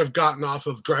of which I've gotten off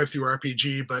of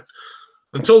DriveThruRPG, but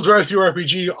until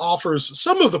DriveThruRPG offers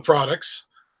some of the products,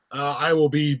 I will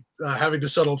be having to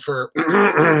settle for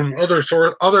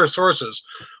other sources.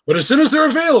 But as soon as they're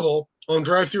available on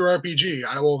DriveThruRPG,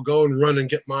 I will go and run and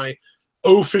get my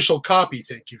official copy.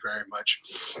 Thank you very much.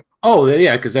 Oh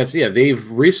yeah, because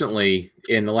they've recently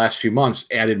in the last few months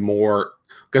added more.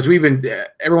 Because we've been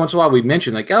every once in a while we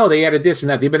mentioned like, oh, they added this and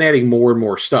that. They've been adding more and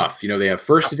more stuff. You know, they have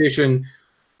 1st edition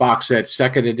box set,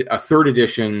 3rd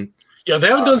edition. Yeah, they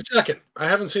haven't done 2nd. I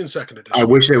haven't seen 2nd edition. I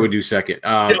wish they would do 2nd.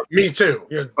 Yeah, me too.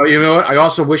 Yeah. But you know what? I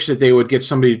also wish that they would get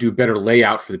somebody to do better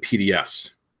layout for the PDFs.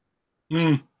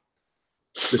 The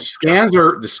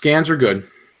scans are good.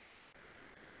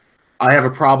 I have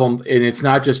a problem, and it's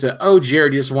not just that, oh,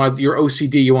 Jared, you just want your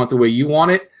OCD, you want the way you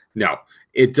want it. No,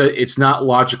 it's not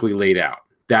logically laid out.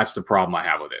 That's the problem I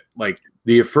have with it. Like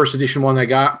the 1st edition one I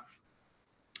got,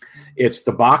 it's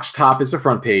the box top is the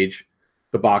front page,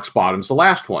 the box bottom's the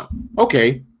last one.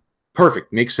 Okay,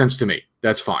 perfect. Makes sense to me.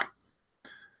 That's fine.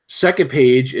 2nd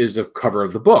page is the cover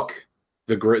of the book,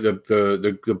 the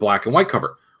black and white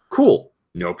cover. Cool,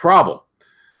 no problem.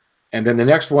 And then the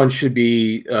next one should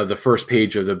be the 1st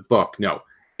page of the book. No,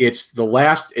 it's the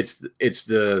last. It's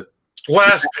the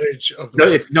last page of the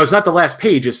book. It's not the last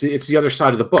page. It's the other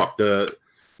side of the book.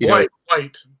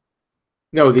 White.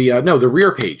 The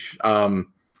rear page.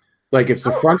 Like it's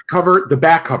the front cover, the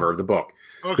back cover of the book.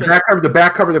 Okay. The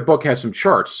back cover of the book has some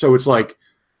charts. So it's like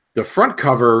the front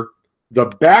cover, the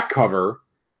back cover.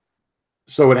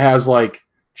 So it has like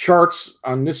charts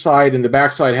on this side, and the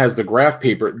back side has the graph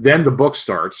paper. Then the book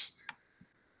starts.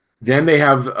 Then they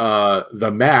have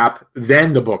the map.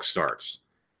 Then the book starts.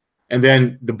 And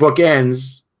then the book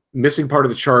ends, missing part of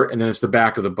the chart, and then it's the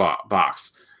back of the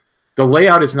box. The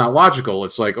layout is not logical.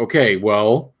 It's like, okay,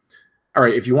 well, all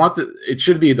right, if you want it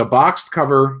should be the boxed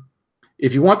cover.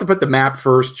 If you want to put the map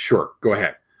first, sure, go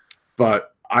ahead.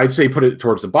 But I'd say put it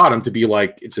towards the bottom to be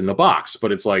like it's in the box.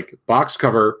 But it's like box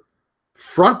cover,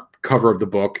 front cover of the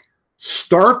book,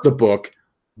 start the book,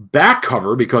 back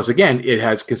cover, because again, it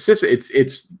has consistent.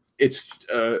 It's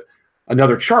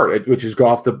another chart, which is go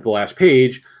off the last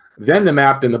page. Then the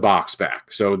map, then the box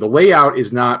back. So the layout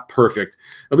is not perfect.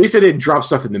 At least I didn't drop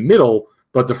stuff in the middle,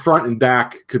 but the front and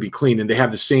back could be clean. And they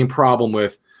have the same problem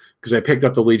with, because I picked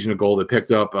up the Legion of Gold, I picked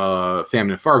up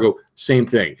Famine and Fargo, same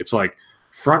thing. It's like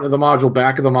front of the module,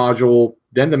 back of the module,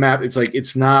 then the map. It's like,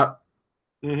 it's not,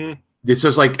 it's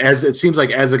just like, it seems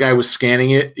like as the guy was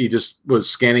scanning it, he just was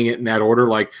scanning it in that order.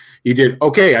 Like he did,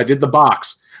 okay, I did the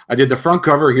box. I did the front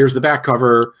cover. Here's the back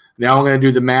cover. Now I'm going to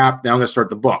do the map. Now I'm going to start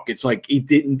the book. It's like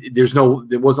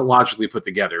it wasn't logically put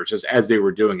together. It's just as they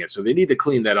were doing it. So they need to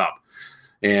clean that up.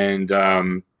 And I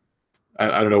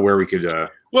don't know where we could.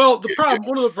 Well,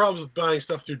 one of the problems with buying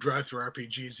stuff through drive-through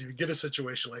RPGs, if you get a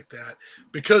situation like that,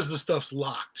 because the stuff's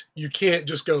locked, you can't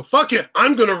just go, fuck it,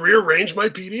 I'm going to rearrange my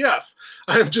PDF.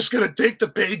 I'm just going to take the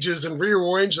pages and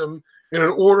rearrange them in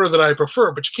an order that I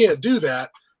prefer. But you can't do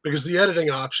that because the editing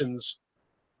options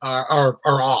are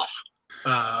off.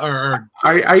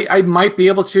 I might be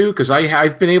able to, because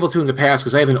I've been able to in the past,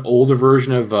 because I have an older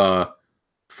version of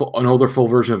full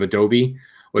version of Adobe,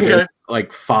 which is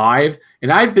like 5,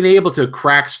 and I've been able to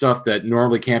crack stuff that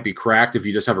normally can't be cracked if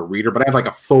you just have a reader. But I have like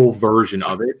a full version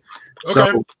of it,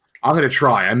 so I'm going to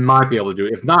try. I might be able to do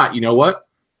it. If not, you know what?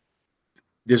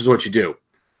 This is what you do: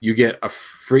 you get a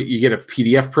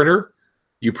PDF printer,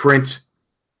 you print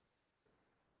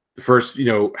the first,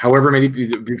 however many,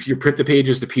 you print the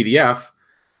pages to PDF,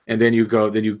 and then you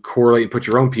correlate and put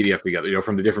your own PDF together,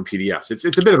 from the different PDFs.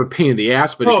 It's a bit of a pain in the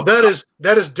ass, but that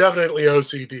is definitely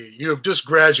OCD. You have just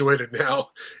graduated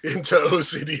now into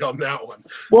OCD on that one.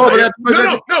 Well,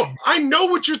 no, I know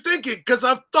what you're thinking, because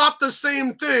I've thought the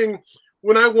same thing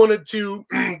when I wanted to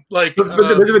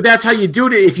But that's how you do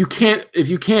it. If you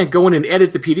can't go in and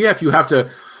edit the PDF, you have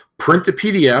to print the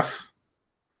PDF.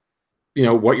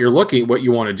 What you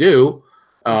want to do,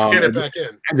 scan it back in,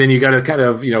 and then you got to kind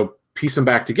of piece them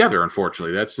back together.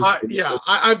 Unfortunately, that's just,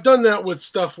 I've done that with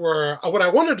stuff where what I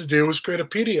wanted to do was create a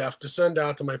PDF to send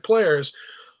out to my players,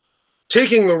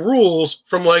 taking the rules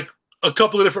from like a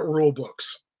couple of different rule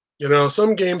books.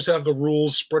 Some games have the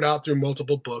rules spread out through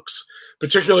multiple books,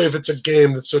 particularly if it's a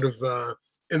game that's sort of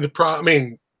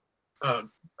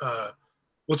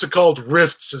what's it called?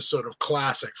 Rifts is sort of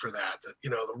classic for that.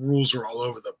 The rules are all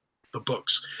over the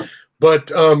books.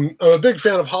 But I'm a big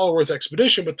fan of Hollowworth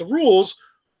Expedition, but the rules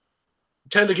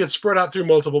tend to get spread out through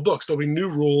multiple books. There'll be new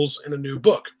rules in a new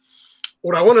book.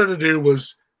 What I wanted to do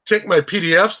was take my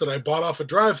PDFs that I bought off a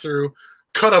drive-through,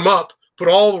 cut them up, put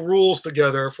all the rules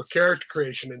together for character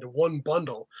creation into one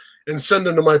bundle, and send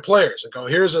them to my players and go,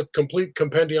 here's a complete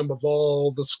compendium of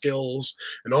all the skills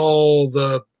and all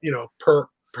the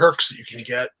perks that you can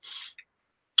get.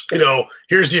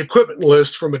 Here's the equipment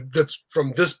list that's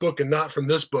from this book and not from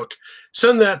this book.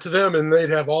 Send that to them, and they'd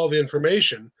have all the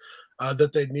information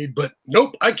that they'd need. But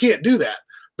nope, I can't do that.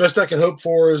 Best I can hope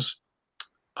for is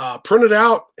print it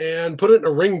out and put it in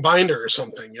a ring binder or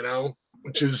something,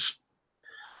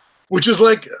 which is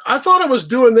like, I thought I was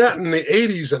doing that in the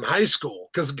 80s in high school,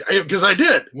 because I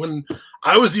did. When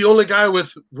I was the only guy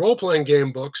with role-playing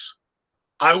game books,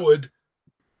 I would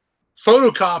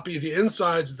photocopy the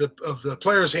insides of the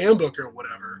player's handbook or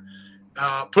whatever,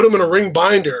 put them in a ring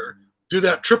binder, do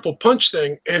that triple punch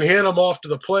thing, and hand them off to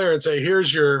the player and say,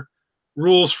 here's your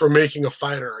rules for making a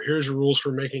fighter, or here's your rules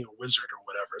for making a wizard or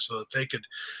whatever, so that they could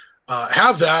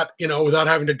have that, without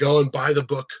having to go and buy the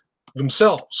book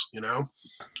themselves, But now,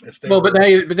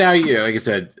 like I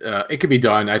said, it could be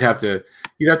done. You'd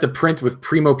have to print with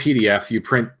Primo PDF. You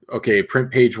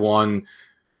print page 1,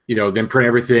 then print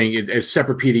everything as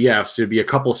separate PDFs. There'd be a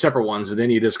couple separate ones, but then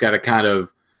you just got to kind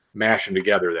of mash them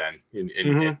together then. And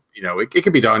it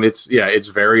can be done. It's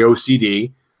very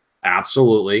OCD.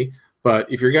 Absolutely.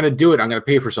 But if you're going to do it, I'm going to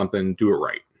pay for something, do it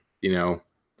right. Yeah.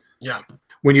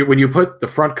 when you put the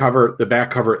front cover, the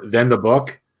back cover, then the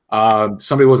book,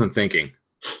 somebody wasn't thinking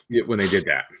when they did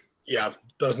that. Yeah,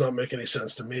 does not make any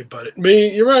sense to me. But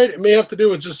you're right. It may have to do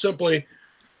with just simply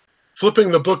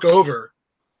flipping the book over,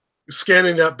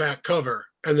 scanning that back cover,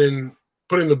 and then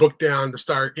putting the book down to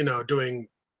start, doing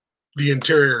the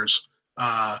interiors.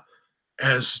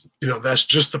 As that's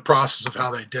just the process of how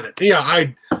they did it. Yeah,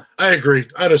 I agree.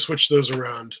 I'd have switched those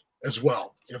around as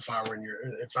well if I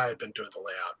had been doing the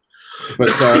layout.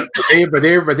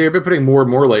 But they've been putting more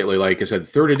and more lately. Like I said,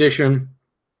 third edition.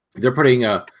 They're putting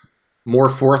more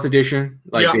fourth edition.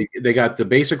 Like they got the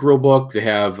basic rule book. They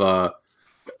have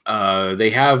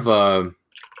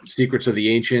Secrets of the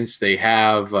Ancients. They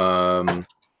have I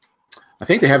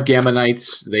think they have Gamma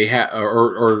Knights. They have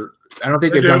or I don't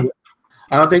think they've done.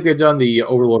 I don't think they've done the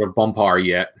Overlord of Bumpar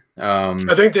yet.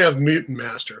 I think they have Mutant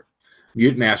Master.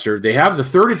 Mutant Master. They have the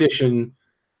third edition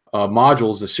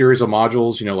modules, the series of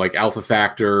modules, like Alpha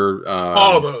Factor.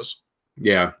 All of those.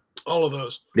 Yeah. All of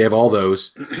those. They have all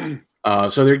those.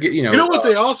 So they're, You know what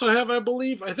they also have, I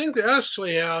believe? I think they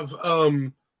actually have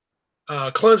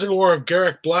Cleansing War of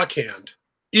Garrick Blackhand.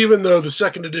 Even though the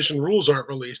second edition rules aren't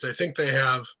released, I think they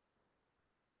have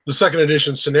the second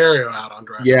edition scenario out on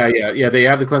draft. Yeah. They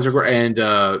have the Cleanser War, and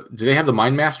do they have the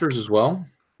Mind Masters as well?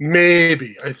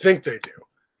 Maybe. I think they do.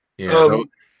 Yeah.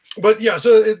 But yeah,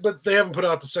 but they haven't put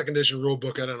out the second edition rule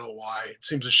book. I don't know why. It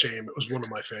seems a shame. It was one of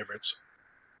my favorites.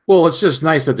 Well, it's just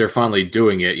nice that they're finally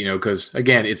doing it, because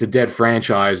again, it's a dead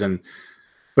franchise,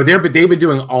 but they've been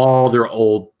doing all their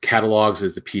old catalogs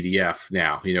as the PDF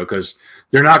now, because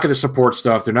they're not going to support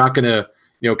stuff. They're not going to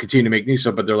continue to make new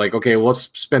stuff, but they're like, okay, well, let's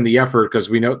spend the effort because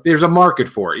we know there's a market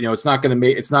for it. It's not going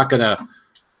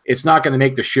to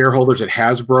make the shareholders at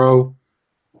Hasbro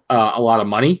a lot of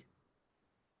money.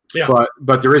 Yeah.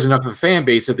 But there is enough of a fan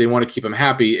base that they want to keep them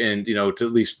happy, and to at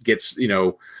least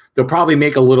they'll probably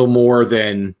make a little more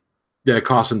than it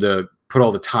costs them to put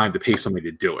all the time to pay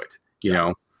somebody to do it.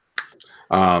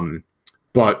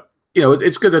 But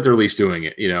it's good that they're at least doing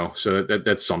it. So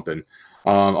that's something.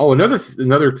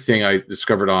 Another thing I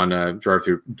discovered on Drive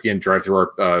Through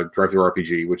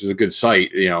RPG, which is a good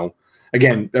site.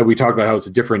 Again, we talked about how it's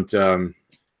a different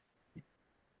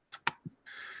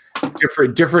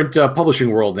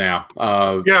publishing world now.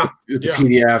 With the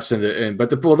PDFs but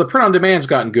the print on demand's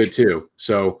gotten good too.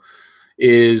 So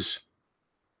there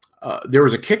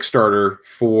was a Kickstarter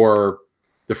for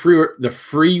the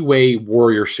Freeway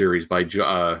Warrior series by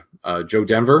Joe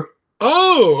Denver.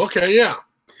 Oh, okay, yeah.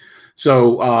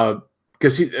 So,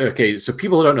 so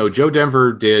people who don't know, Joe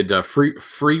Denver did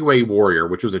Freeway Warrior,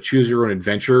 which was a choose your own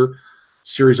adventure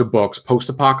series of books,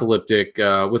 post-apocalyptic,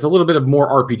 with a little bit of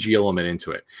more RPG element into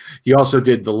it. He also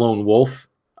did the Lone Wolf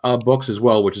books as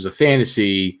well, which is a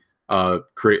fantasy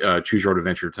choose your own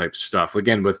adventure type stuff.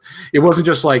 Again, it wasn't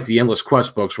just like the Endless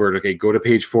Quest books where go to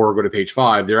page 4, go to page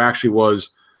 5. There actually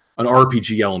was an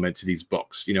RPG element to these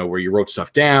books, where you wrote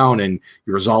stuff down and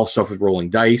you resolve stuff with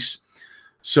rolling dice.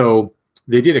 So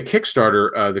they did a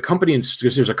Kickstarter.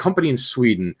 Because there's a company in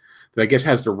Sweden that I guess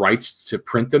has the rights to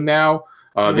print them now.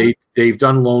 They've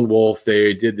done Lone Wolf.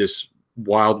 They did this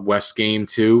Wild West game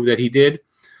too that he did.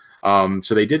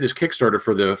 So they did this Kickstarter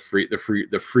for the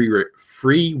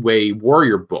Freeway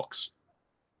Warrior books.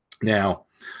 Now,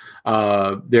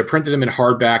 they printed them in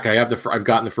hardback. I've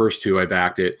gotten the first two. I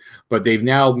backed it, but they've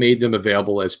now made them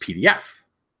available as PDF.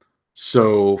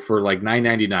 So for like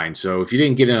 $9.99. So if you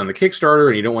didn't get in on the Kickstarter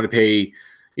and you don't want to pay,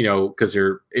 because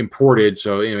they're imported,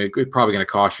 so it's probably going to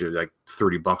cost you like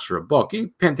 $30 for a book. You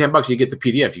pay $10, you get the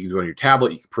PDF. You can do it on your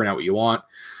tablet. You can print out what you want.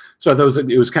 So I thought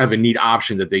it was kind of a neat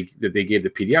option that they gave the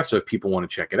PDF. So if people want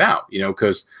to check it out,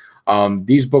 because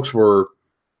these books were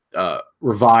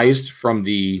revised from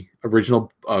the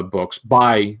original books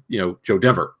by Joe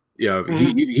Denver.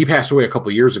 He passed away a couple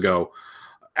of years ago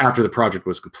after the project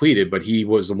was completed, but he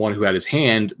was the one who had his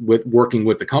hand with working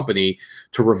with the company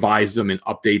to revise them and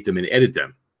update them and edit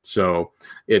them. So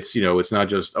it's not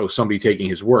just somebody taking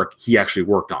his work. He actually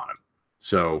worked on them.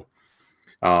 So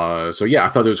yeah, I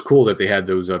thought it was cool that they had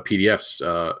those PDFs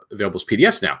available as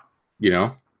PDFs now.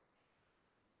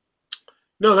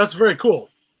 No, that's very cool.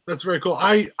 That's very cool.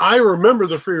 I remember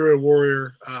the Freeway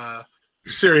Warrior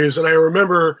series, and I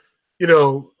remember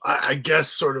I guess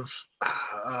sort of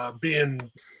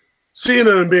seeing it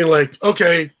and being like,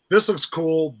 okay, this looks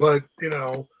cool, but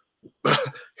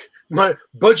my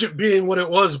budget being what it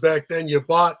was back then, you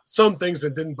bought some things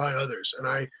and didn't buy others.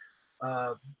 And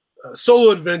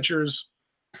solo adventures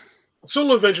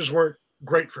weren't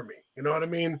great for me. You know what I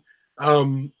mean?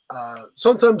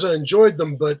 Sometimes I enjoyed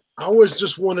them, but I always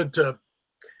just wanted to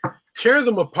tear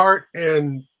them apart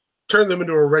and turn them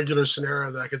into a regular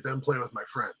scenario that I could then play with my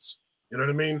friends. You know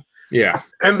what I mean? Yeah.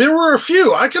 And there were a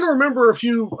few. I can remember a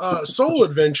few solo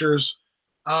adventures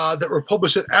that were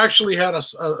published that actually had a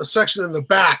section in the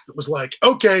back that was like,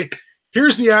 okay,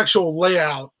 here's the actual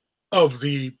layout of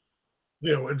the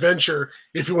adventure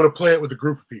if you want to play it with a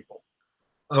group of people.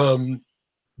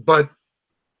 But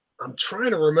I'm trying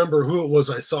to remember who it was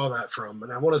I saw that from,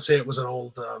 and I want to say it was an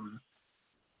old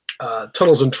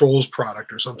Tunnels and Trolls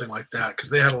product or something like that, because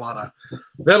they had a lot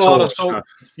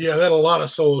of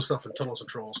solo stuff in Tunnels and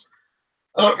Trolls.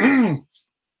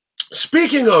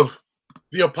 Speaking of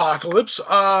the apocalypse,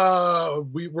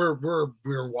 we're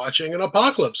watching an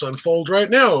apocalypse unfold right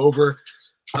now over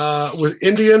with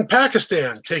India and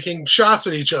Pakistan taking shots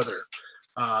at each other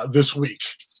this week.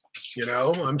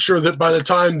 I'm sure that by the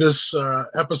time this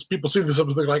episode, people see this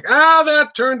episode, they're like,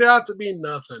 that turned out to be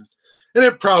nothing. And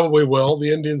it probably will.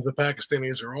 The Indians, the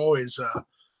Pakistanis are always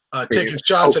taking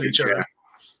shots at each other. Yeah.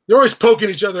 They're always poking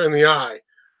each other in the eye.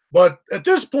 But at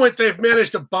this point, they've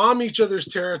managed to bomb each other's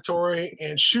territory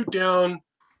and shoot down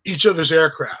each other's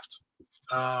aircraft.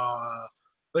 I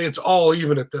think it's all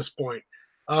even at this point.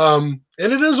 And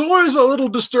it is always a little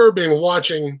disturbing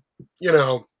watching,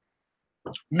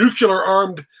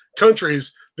 nuclear-armed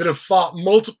countries that have fought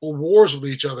multiple wars with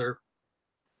each other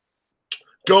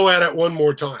go at it one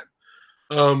more time.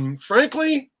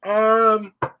 Frankly, they're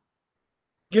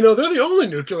the only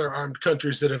nuclear-armed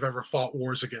countries that have ever fought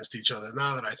wars against each other,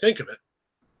 now that I think of it.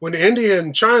 When India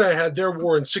and China had their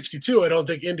war in 1962, I don't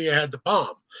think India had the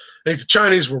bomb. I think the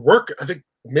Chinese were working. I think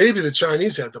maybe the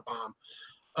Chinese had the bomb.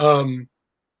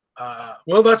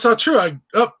 Well, that's not true. I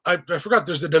forgot.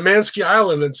 There's the Damansky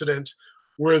Island incident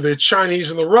where the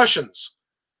Chinese and the Russians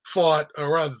fought,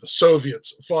 or rather the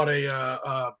Soviets fought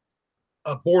a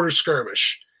border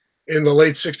skirmish in the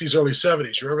late 60s, early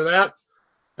 70s. You remember that?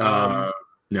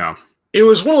 No. It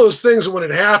was one of those things that when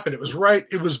it happened,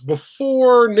 it was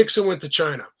before Nixon went to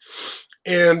China.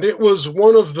 And it was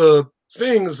one of the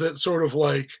things that sort of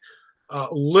like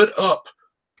lit up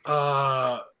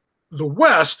the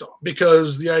West,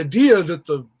 because the idea that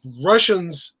the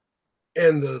Russians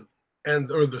and the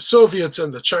Soviets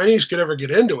and the Chinese could ever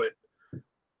get into it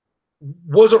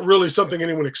wasn't really something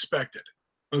anyone expected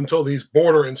until these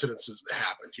border incidences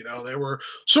happened. They were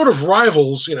sort of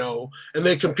rivals, and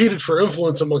they competed for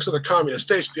influence amongst other communist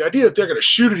states. But the idea that they're going to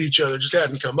shoot at each other just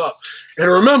hadn't come up. And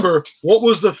remember, what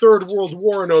was the Third World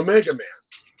War in Omega Man?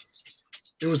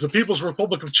 It was the People's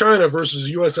Republic of China versus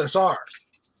the USSR,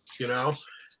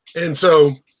 And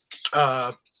so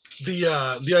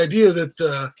the idea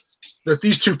that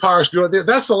these two powers go,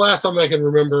 that's the last time I can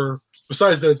remember,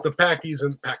 besides the Pakis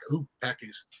and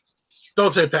Pakis.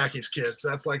 Don't say Pakis, kids.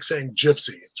 That's like saying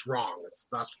gypsy. It's wrong. It's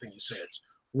not the thing you say. It's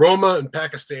Roma and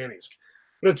Pakistanis.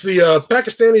 But it's the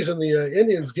Pakistanis and the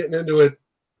Indians getting into it.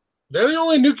 They're the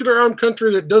only nuclear-armed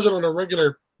country that does it on a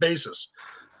regular basis,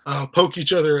 poke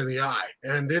each other in the eye.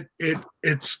 And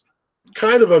it's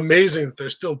kind of amazing that they're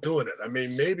still doing it. I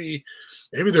mean, maybe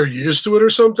they're used to it or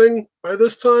something by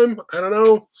this time. I don't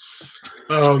know.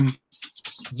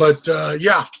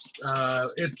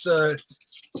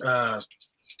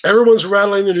 Everyone's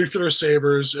rattling the nuclear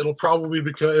sabers. It'll probably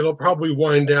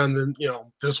wind down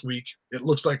this week. It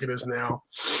looks like it is now.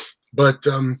 But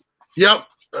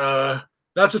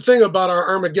that's the thing about our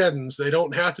Armageddons. They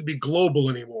don't have to be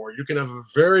global anymore. You can have a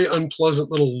very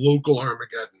unpleasant little local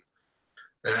Armageddon.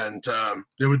 And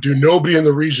it would do nobody in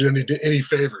the region any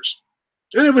favors.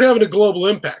 And it would have a global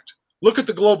impact. Look at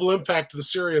the global impact of the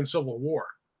Syrian civil war,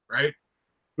 right?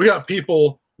 We got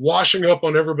people washing up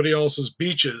on everybody else's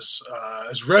beaches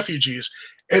as refugees,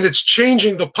 and it's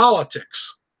changing the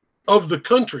politics of the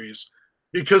countries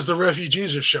because the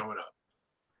refugees are showing up.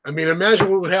 I mean, imagine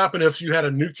what would happen if you had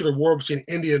a nuclear war between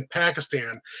India and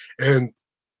Pakistan, and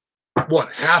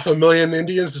 500,000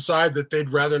 Indians decide that they'd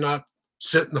rather not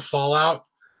sit in the fallout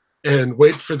and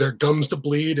wait for their gums to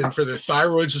bleed and for their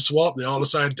thyroids to swell up, and they all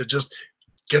decide to just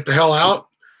get the hell out.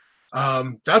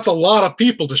 That's a lot of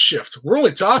people to shift. We're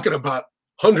only talking about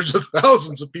hundreds of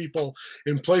thousands of people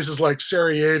in places like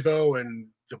Sarajevo and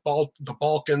the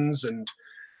Balkans and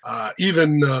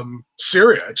even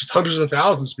Syria. Just hundreds of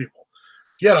thousands of people.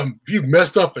 If you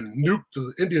messed up and nuked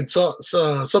the Indian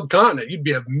subcontinent, you'd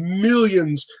have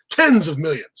millions, tens of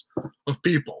millions of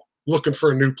people looking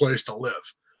for a new place to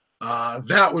live.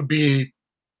 That would be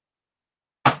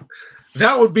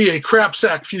a crap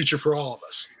sack future for all of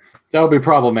us. That would be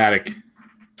problematic,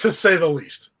 to say the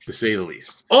least.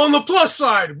 On the plus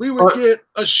side, we would get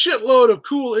a shitload of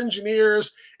cool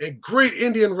engineers and great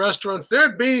Indian restaurants.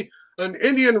 There'd be an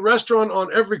Indian restaurant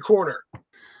on every corner.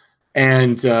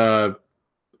 And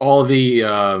all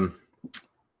the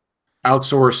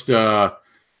outsourced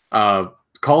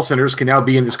call centers can now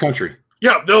be in this country.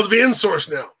 Yeah, they'll be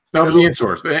insourced now. They'll be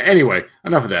insourced. But anyway,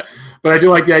 enough of that. But I do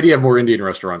like the idea of more Indian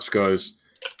restaurants because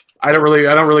I don't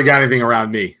really got anything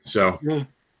around me. So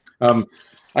I'm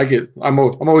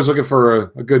always looking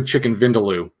for a good chicken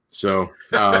vindaloo. So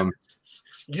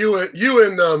you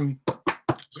and I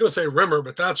was gonna say Rimmer,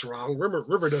 but that's wrong.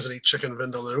 Rimmer doesn't eat chicken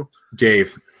vindaloo.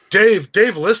 Dave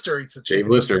Lister eats the chicken.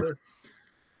 Dave Lister. Vindaloo.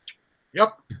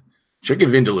 Yep.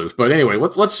 Chicken vindaloo. But anyway,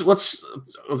 let's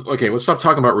stop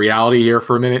talking about reality here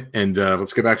for a minute and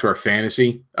let's get back to our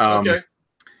fantasy. Okay.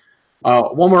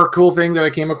 One more cool thing that I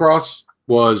came across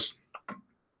was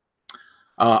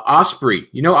Osprey.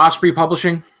 You know Osprey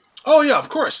Publishing? Oh yeah, of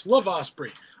course. Love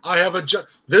Osprey. I have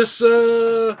this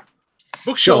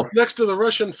bookshelf next to the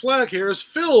Russian flag here is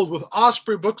filled with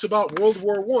Osprey books about World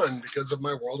War I because of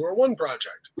my World War I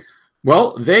project.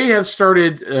 Well, they have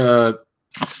started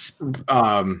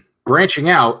branching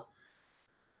out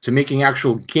to making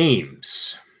actual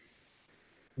games.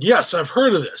 Yes, I've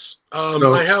heard of this.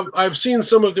 I've seen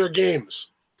some of their games.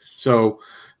 So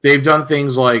they've done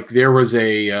things like there was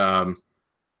a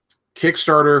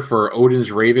Kickstarter for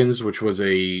Odin's Ravens, which was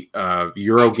a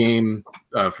Euro game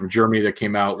from Germany that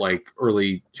came out like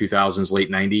early 2000s, late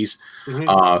 90s.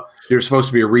 Mm-hmm. There's supposed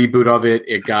to be a reboot of it.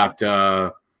 It got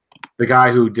the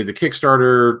guy who did the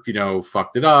Kickstarter,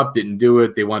 fucked it up, didn't do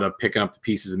it. They wound up picking up the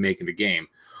pieces and making the game.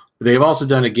 They've also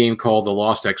done a game called The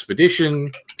Lost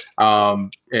Expedition.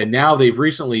 And now they've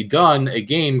recently done a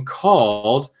game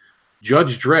called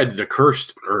Judge Dredd, The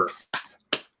Cursed Earth.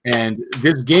 And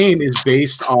this game is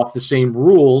based off the same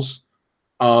rules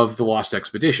of The Lost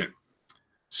Expedition.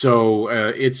 So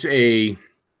it's a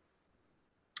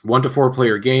 1 to 4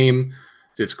 player game.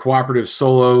 It's cooperative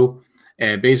solo.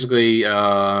 And basically,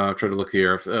 I'm trying to look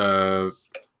here.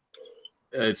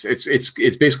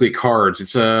 It's basically cards.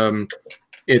 It's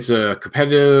a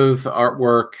competitive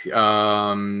artwork,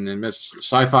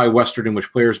 sci-fi western in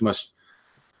which players must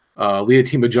lead a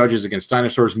team of judges against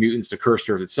dinosaurs, mutants, the cursed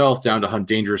earth itself, down to hunt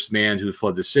dangerous man who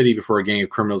fled the city before a gang of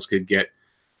criminals could get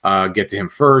to him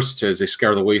first. As they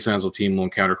scour the wastelands, the team will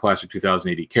encounter classic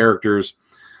 2080 characters.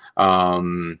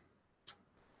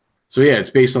 So yeah, it's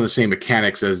based on the same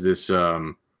mechanics as this The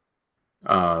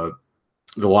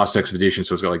Lost Expedition.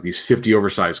 So it's got like these 50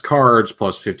 oversized cards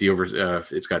plus 50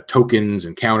 it's got tokens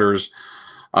and counters.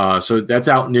 So that's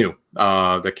out new.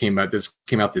 This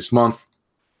came out this month.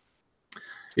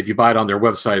 If you buy it on their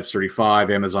website, it's $35.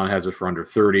 Amazon has it for under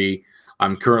 $30.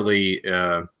 I'm currently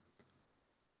there's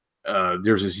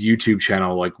this YouTube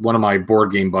channel, like one of my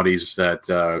board game buddies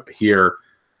that here.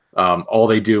 All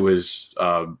they do is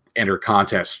enter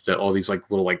contests that all these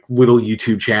little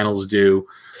YouTube channels do,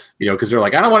 because they're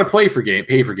like, I don't want to pay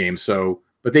for games. So,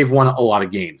 but they've won a lot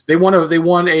of games. They won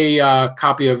a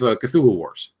copy of Cthulhu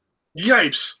Wars.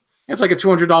 Yipes! It's like a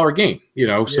 $200 game,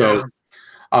 So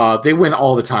they win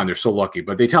all the time. They're so lucky.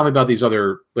 But they tell me about these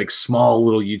other small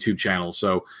little YouTube channels.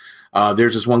 So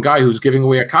there's this one guy who's giving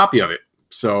away a copy of it.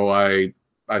 So I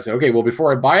said, okay, well,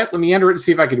 before I buy it, let me enter it and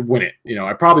see if I could win it.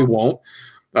 I probably won't.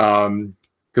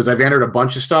 Because I've entered a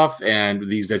bunch of stuff and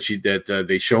these that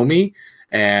they show me,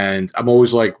 and I'm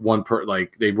always like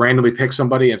they randomly pick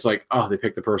somebody and it's like, oh, they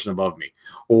picked the person above me,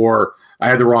 or I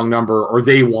had the wrong number, or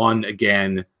they won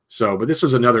again. So, but this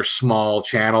was another small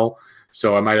channel,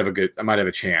 so I might have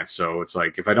a chance. So it's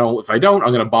like if I don't, I'm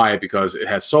going to buy it because it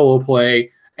has solo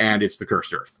play and it's the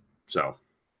Cursed Earth. So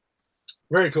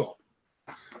very cool.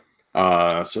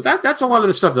 So that's a lot of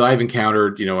the stuff that I've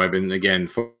encountered. I've been again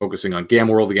focusing on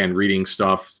Gamma World, again reading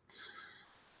stuff.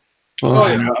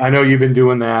 I know you've been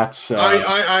doing that.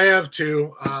 I have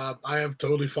too. I have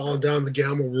totally fallen down the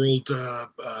Gamma World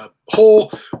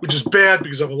hole, which is bad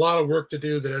because I have a lot of work to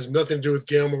do that has nothing to do with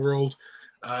Gamma World.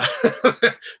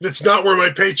 That's not where my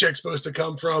paycheck's supposed to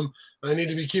come from. I need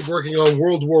to keep working on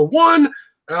World War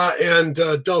I and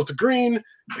Delta Green.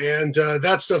 And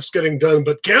that stuff's getting done.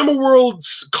 But Gamma World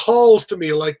calls to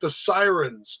me like the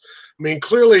sirens. I mean,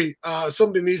 clearly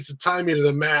somebody needs to tie me to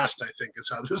the mast, I think,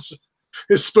 is how this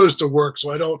is supposed to work,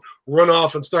 so I don't run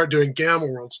off and start doing Gamma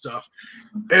World stuff.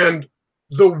 And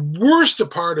the worst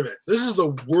part of it, this is the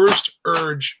worst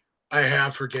urge I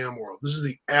have for Gamma World. This is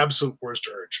the absolute worst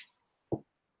urge.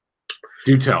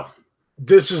 Do tell.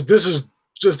 This is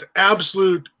just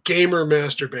absolute gamer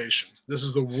masturbation. This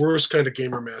is the worst kind of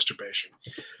gamer masturbation.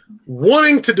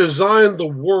 Wanting to design the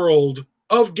world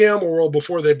of Gamma World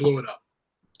before they blew it up.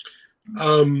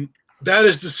 That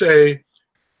is to say,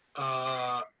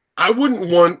 I wouldn't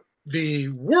want the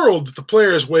world that the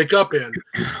players wake up in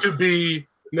to be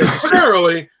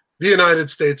necessarily the United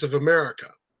States of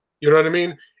America. You know what I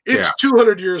mean? It's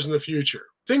 200 years in the future.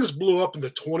 things blew up in the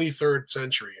 23rd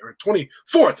century or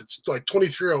 24th. It's like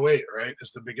 2308, right?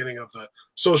 Is the beginning of the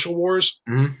social wars.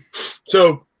 Mm-hmm.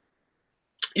 So,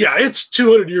 yeah, it's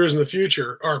 200 years in the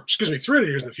future, or excuse me, 300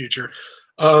 years in the future.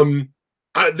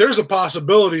 There's a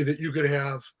possibility that you could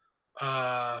have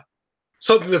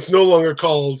something that's no longer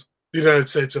called the United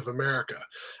States of America.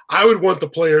 I would want the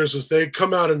players, as they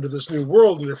come out into this new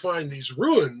world and they find these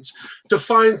ruins, to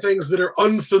find things that are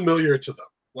unfamiliar to them.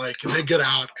 Like they get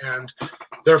out and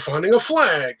they're finding a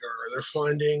flag, or they're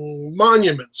finding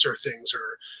monuments or things,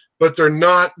 but they're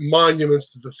not monuments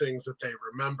to the things that they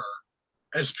remember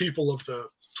as people of the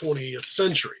 20th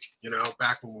century,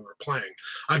 back when we were playing.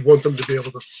 I'd want them to be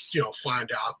able to,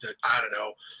 find out that, I don't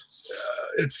know,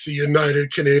 it's the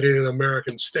United Canadian and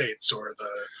American States, or the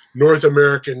North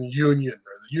American Union,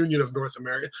 or the Union of North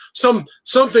America,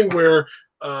 something where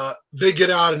they get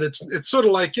out, and it's sort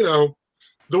of like,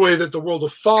 the way that the world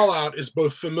of Fallout is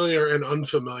both familiar and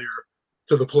unfamiliar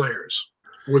to the players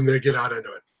when they get out into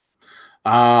it.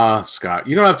 Scott,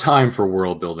 you don't have time for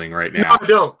world building right now. No, I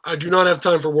don't. I do not have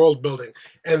time for world building.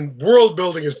 And world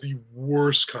building is the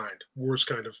worst kind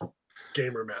of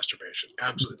gamer masturbation.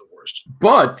 Absolutely the worst.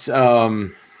 But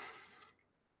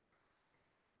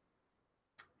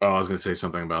I was going to say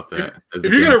something about that.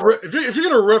 If you're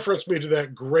gonna reference me to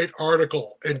that great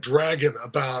article in Dragon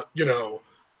about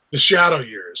the Shadow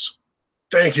Years,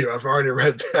 thank you. I've already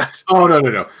read that. Oh no.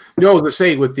 No, I was going to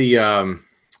say with the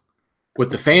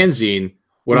fanzine,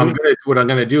 what I'm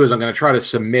gonna do is I'm gonna try to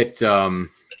submit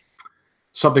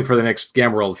something for the next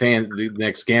Gamma World the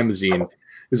next Gamazine.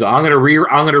 Is I'm gonna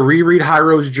reread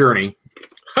Hyro's Journey,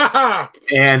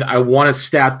 and I want to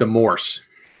stat the Morse.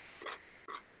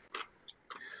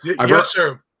 Yes,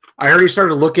 sir. I already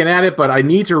started looking at it, but I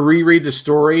need to reread the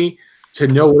story to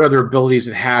know what other abilities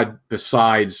it had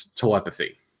besides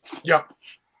telepathy. Yep.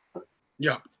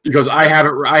 Because I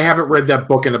haven't read that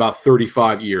book in about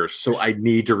 35 years, so I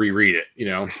need to reread it.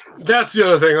 That's the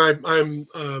other thing.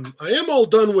 I am all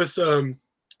done with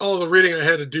all the reading I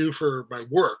had to do for my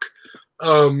work.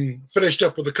 Finished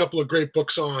up with a couple of great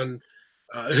books on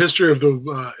history of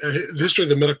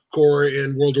the Medical Corps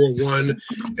in World War I, and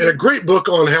a great book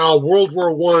on how World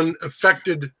War I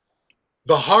affected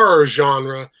the horror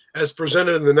genre as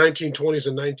presented in the 1920s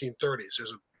and 1930s.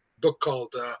 There's a book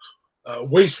called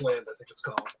Wasteland, I think it's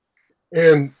called,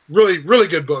 and really, really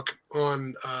good book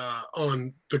on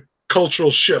the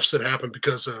cultural shifts that happened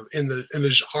because of in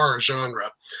the horror genre.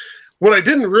 What I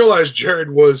didn't realize, Jared,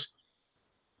 was,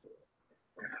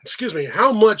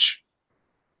 how much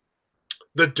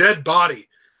the dead body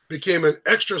became an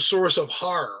extra source of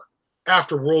horror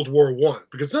after World War I.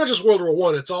 Because it's not just World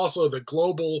War I, it's also the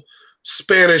global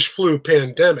Spanish flu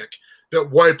pandemic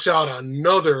that wipes out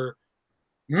another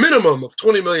minimum of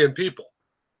 20 million people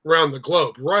around the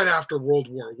globe right after World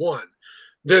War I.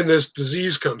 Then this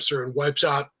disease comes through and wipes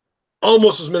out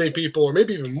almost as many people, or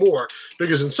maybe even more,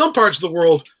 because in some parts of the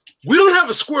world, we don't have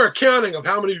a square accounting of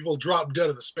how many people dropped dead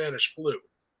of the Spanish flu,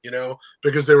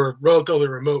 because they were relatively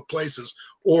remote places,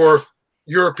 or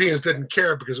Europeans didn't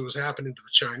care because it was happening to the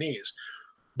Chinese.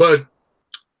 But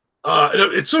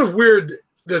it's sort of weird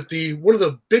that one of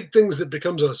the big things that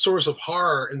becomes a source of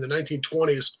horror in the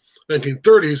 1920s,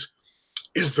 1930s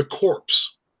is the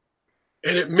corpse.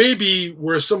 And it may be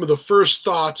where some of the first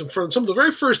thoughts and some of the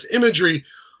very first imagery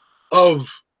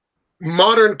of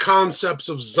modern concepts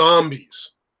of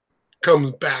zombies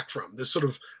comes back from. This sort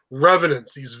of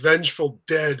revenants, these vengeful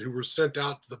dead who were sent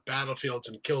out to the battlefields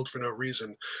and killed for no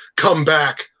reason, come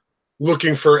back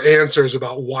looking for answers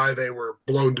about why they were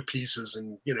blown to pieces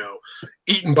and,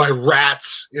 eaten by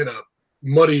rats in a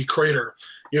muddy crater,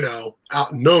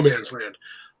 out in no man's land.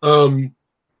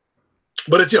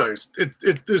 But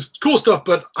it's cool stuff,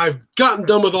 but I've gotten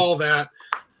done with all that.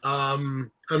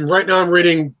 I'm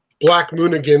reading Black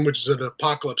Moon again, which is an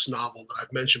apocalypse novel that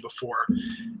I've mentioned before.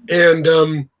 And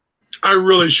I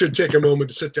really should take a moment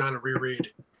to sit down and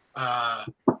reread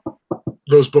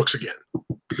those books again.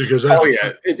 Because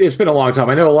it's been a long time.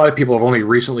 I know a lot of people have only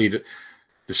recently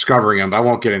discovering them, but I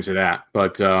won't get into that.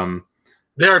 But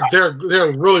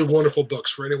they're really wonderful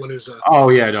books for anyone who's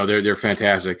they're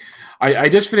fantastic. I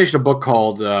just finished a book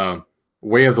called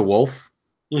Way of the Wolf.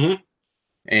 Mm-hmm.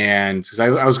 And because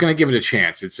I was going to give it a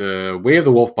chance. It's Way of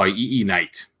the Wolf by E.E.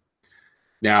 Knight.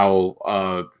 Now,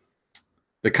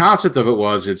 the concept of it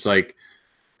was, it's like,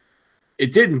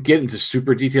 it didn't get into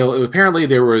super detail. Apparently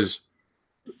there was,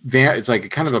 it's like a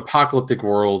kind of apocalyptic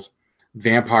world.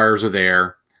 Vampires are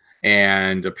there.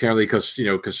 And apparently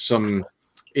because some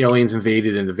aliens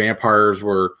invaded and the vampires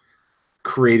were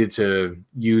created to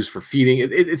use for feeding.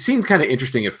 It seemed kind of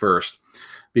interesting at first.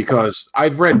 because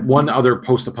I've read one other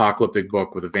post-apocalyptic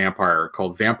book with a vampire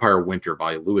called Vampire Winter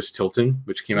by Lewis Tilton,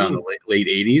 which came out in the late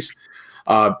 80s.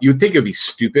 You'd think it'd be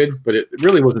stupid, but it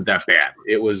really wasn't that bad.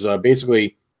 It was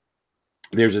basically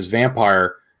there's this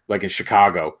vampire like in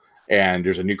Chicago, and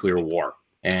there's a nuclear war,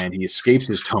 and he escapes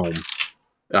his tomb,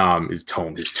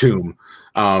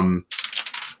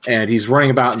 and he's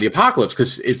running about in the apocalypse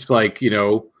because it's like,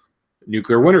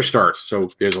 nuclear winter starts. So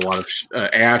there's a lot of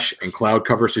ash and cloud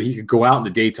cover, so he could go out in the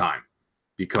daytime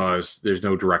because there's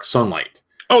no direct sunlight.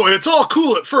 Oh, and it's all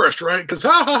cool at first, right? Because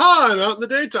I'm out in the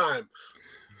daytime.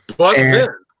 But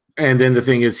then the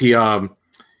thing is, he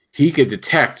could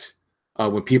detect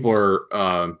when people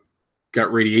are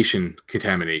got radiation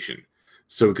contamination,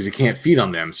 so because he can't feed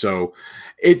on them. So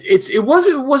it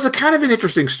was a kind of an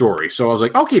interesting story. So I was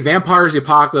like, okay, vampires, the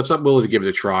apocalypse, I'm willing to give it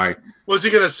a try. Was he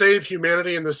going to save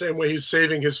humanity in the same way he's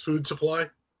saving his food supply?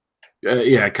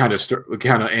 Yeah, it kind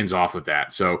of ends off with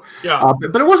that. So yeah,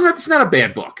 but it's not a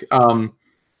bad book.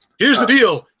 Here's the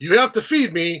deal: you have to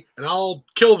feed me, and I'll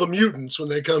kill the mutants when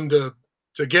they come to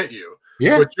get you.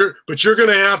 Yeah, but you're going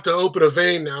to have to open a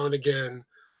vein now and again,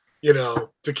 to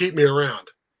keep me around.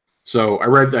 So I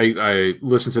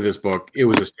listened to this book. It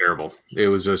was just terrible.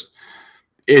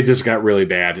 It just got really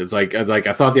bad. It's like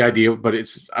I thought the idea, but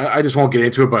I just won't get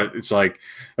into it. But it's like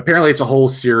apparently it's a whole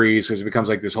series because it becomes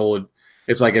like this whole.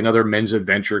 It's like another men's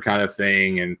adventure kind of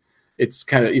thing, and it's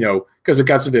kind of because it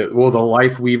got to the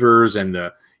life weavers and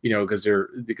the because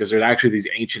they're actually these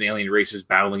ancient alien races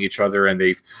battling each other, and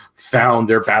they've found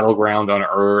their battleground on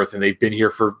Earth, and they've been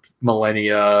here for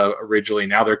millennia originally.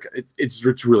 Now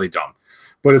it's really dumb,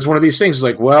 but it's one of these things.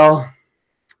 Like, well,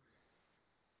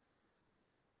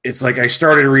 it's like I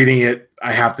started reading it,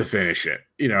 I have to finish it,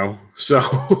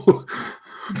 So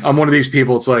I'm one of these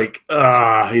people. It's like,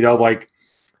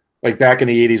 like back in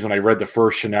the 80s when I read the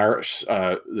first Shannara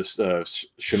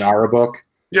book.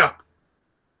 Yeah.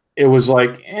 It was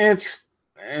like, then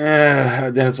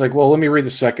it's like, well, let me read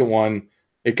the second one.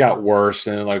 It got worse.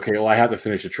 And like, okay, well, I have to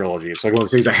finish the trilogy. It's like one of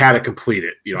those things I had to complete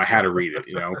it. I had to read it,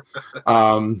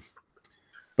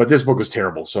 But this book was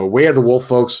terrible. So Way of the Wolf,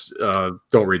 folks,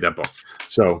 don't read that book.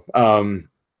 So,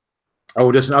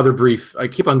 just another brief, I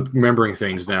keep on remembering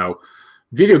things now.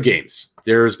 Video games.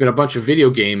 There's been a bunch of video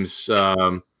games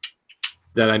that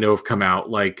I know have come out.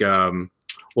 Like,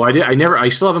 I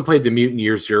still haven't played the Mutant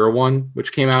Year Zero one,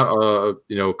 which came out, a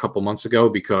couple months ago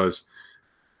because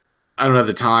I don't have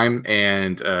the time,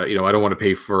 and I don't want to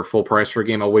pay for full price for a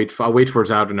game. I'll wait for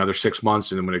it's out another 6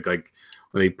 months, and then when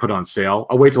they put on sale,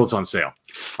 I'll wait till it's on sale.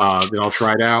 Then I'll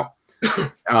try it out.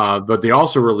 But they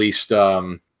also released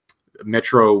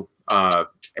Metro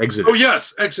Exodus. Oh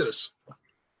yes, Exodus.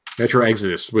 Metro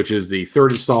Exodus, which is the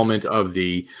third installment of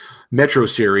the Metro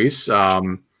series,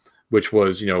 which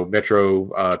was, Metro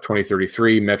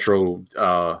 2033, Metro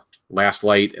Last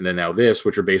Light, and then now this,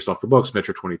 which are based off the books,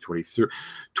 Metro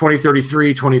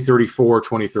 2033, 2034,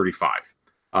 2035.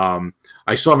 I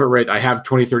still haven't read, I have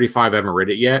 2035, I haven't read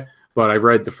it yet, but I've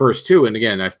read the first two, and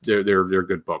again, they're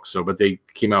good books. So, but they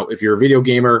came out, if you're a video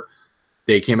gamer,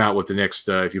 they came out with the next,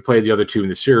 if you played the other two in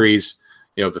the series,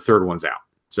 the third one's out.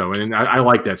 So, and I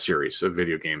like that series of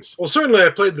video games. Well, certainly I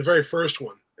played the very first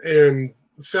one and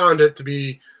found it to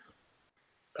be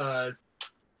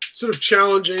sort of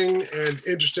challenging and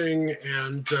interesting,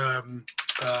 and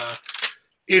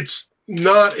it's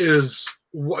not as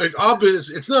obvious.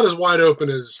 It's not as wide open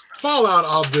as Fallout.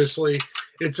 Obviously,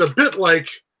 it's a bit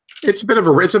of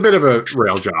a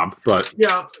rail job, but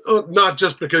yeah, not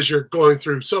just because you're going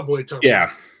through subway tunnels. Yeah,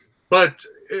 but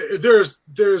there's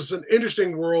an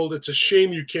interesting world. It's a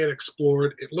shame you can't explore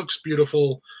it. It looks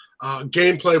beautiful.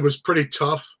 Gameplay was pretty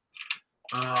tough.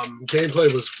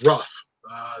 Gameplay was rough.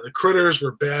 The critters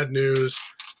were bad news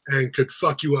and could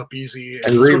fuck you up easy.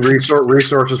 And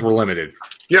resources were limited.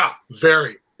 Yeah,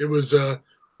 very. It was a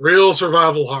real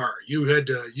survival horror. You had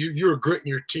to, you were gritting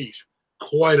your teeth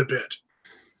quite a bit.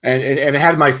 And it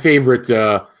had my favorite.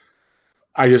 There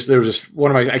was just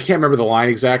one of my. I can't remember the line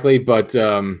exactly, but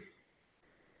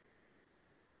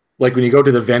like when you go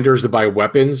to the vendors to buy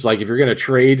weapons, like if you're gonna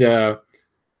trade,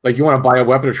 like you want to buy a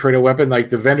weapon or trade a weapon, like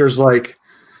the vendor's like,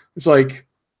 it's like,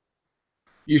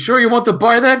 you sure you want to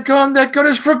buy that gun? That gun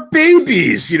is for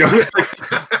babies,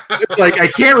 It's like I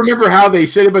can't remember how they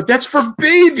said it, but that's for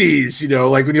babies,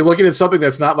 Like when you're looking at something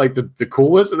that's not like the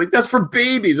coolest, like that's for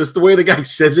babies. That's the way the guy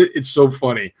says it. It's so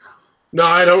funny. No,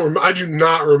 I don't. I do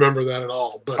not remember that at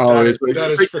all. But that is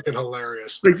freaking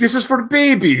hilarious. Like this is for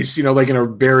babies, like in a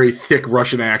very thick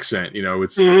Russian accent.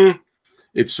 It's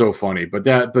it's so funny.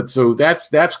 So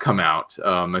that's come out.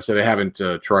 I said I haven't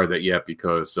tried that yet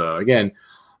because again,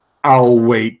 I'll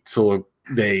wait till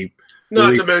they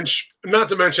Not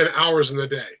to mention hours in the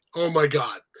day. Oh my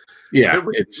God. Yeah,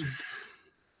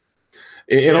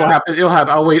 it'll happen. It'll have.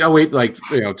 I'll wait like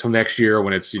till next year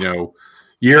when it's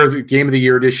game of the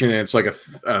year edition, and it's like a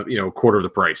quarter of the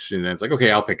price, and then it's like,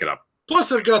 okay, I'll pick it up. Plus,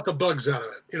 they've got the bugs out of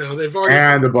it. They've already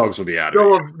and the bugs will be out of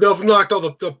it. They'll knocked all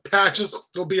the patches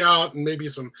will be out, and maybe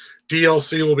some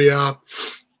DLC will be out.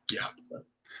 Yeah.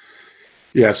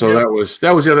 Yeah, so that was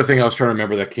the other thing I was trying to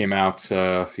remember that came out.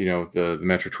 The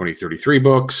Metro 2033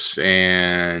 books,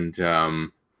 and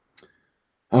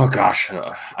oh gosh,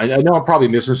 I know I'm probably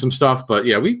missing some stuff, but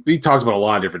yeah, we talked about a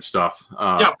lot of different stuff.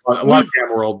 A lot of Game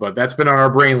World, but that's been on our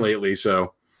brain lately.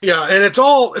 So yeah, and it's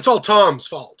all Tom's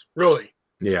fault, really.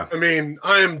 Yeah, I mean,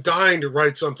 I am dying to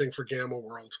write something for Gamma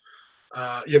World.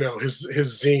 His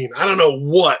zine. I don't know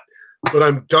what, but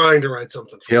I'm dying to write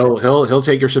something. He'll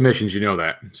take your submissions. You know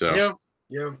that. So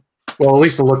yeah. Well, at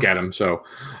least to look at him. So,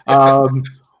 all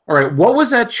right. What was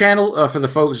that channel for the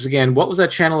folks again? What was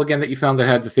that channel again that you found that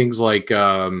had the things like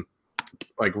Ruin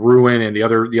and the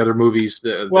other movies?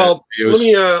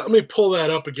 Let me pull that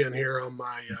up again here on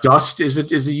my. Dust is the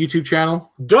YouTube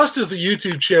channel. Dust is the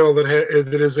YouTube channel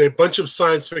that is a bunch of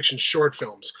science fiction short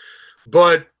films,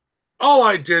 but all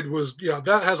I did was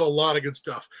that has a lot of good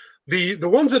stuff. The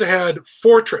ones that had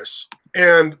Fortress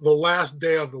and The Last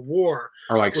Day of the War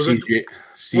are like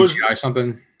CGI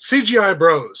something. CGI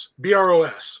Bros,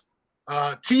 BROS.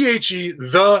 THE,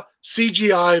 the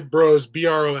CGI Bros,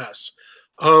 BROS.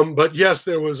 But yes,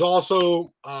 there was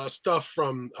also stuff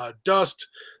from Dust.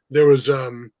 There was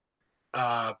some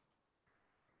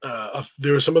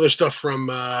other stuff from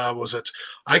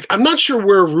I'm not sure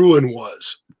where Ruin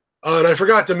was. And I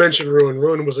forgot to mention Ruin.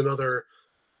 Ruin was another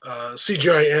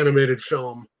CGI animated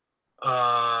film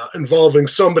involving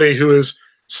somebody who is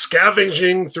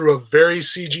scavenging through a very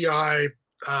CGI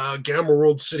Gamma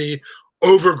World city,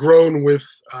 overgrown with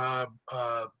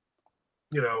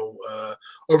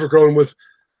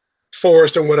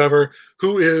forest and whatever,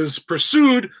 who is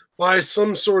pursued by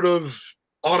some sort of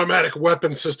automatic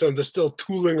weapon system that's still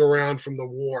tooling around from the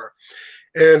war.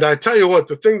 And I tell you what,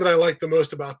 the thing that I liked the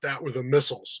most about that were the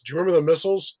missiles. Do you remember the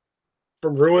missiles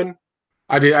from Ruin?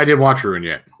 I didn't watch Ruin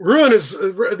yet. Ruin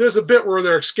there's a bit where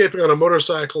they're escaping on a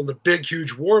motorcycle and the big,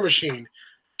 huge war machine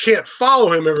can't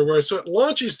follow him everywhere. So it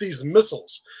launches these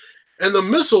missiles. And the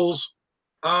missiles,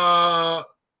 I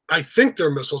think they're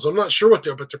missiles. I'm not sure what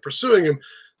they're, but they're pursuing him.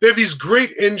 They have these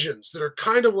great engines that are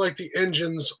kind of like the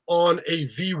engines on a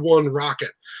V1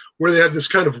 rocket, where they have this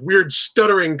kind of weird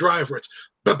stuttering drive where it's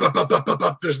bup, bup, bup, bup, bup,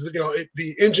 bup. There's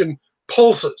the engine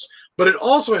pulses, but it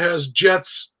also has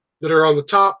jets that are on the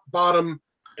top, bottom,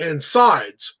 and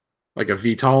sides. Like a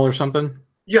VTOL or something?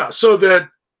 Yeah, so that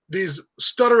these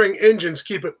stuttering engines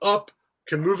keep it up,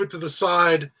 can move it to the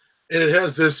side, and it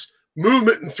has this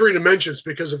movement in 3 dimensions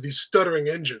because of these stuttering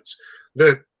engines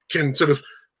that can sort of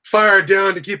fire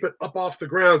down to keep it up off the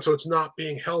ground so it's not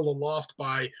being held aloft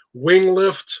by wing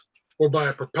lift or by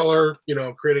a propeller,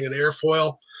 creating an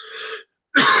airfoil.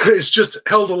 It's just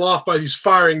held aloft by these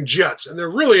firing jets, and they're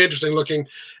really interesting looking,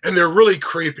 and they're really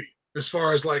creepy as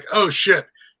far as like, oh shit,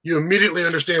 you immediately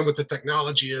understand what the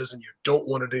technology is, and you don't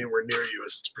want it anywhere near you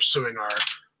as it's pursuing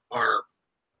our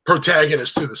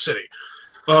protagonist through the city.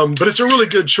 But it's a really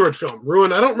good short film.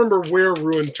 Ruin, I don't remember where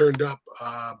Ruin turned up,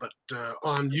 but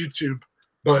on YouTube.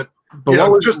 But yeah,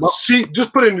 just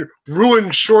put in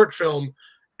Ruin short film,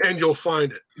 and you'll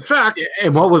find it. In fact,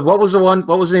 and what was the one?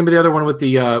 What was the name of the other one with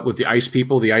the ice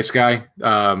people, the ice guy?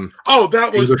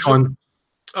 That was English one.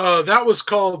 That was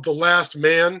called The Last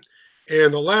Man,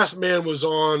 and The Last Man was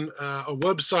on a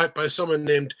website by someone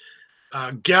named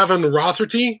Gavin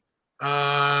Rotherty,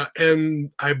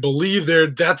 and I believe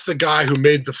that's the guy who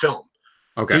made the film.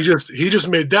 Okay, he just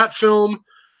made that film.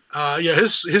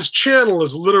 His channel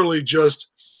is literally just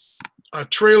a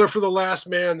trailer for The Last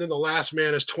Man. Then The Last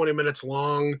Man is 20 minutes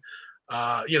long.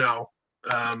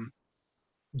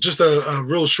 Just a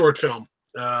real short film.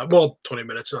 20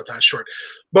 minutes, not that short,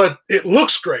 but it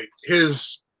looks great.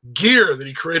 His gear that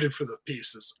he created for the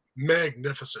piece is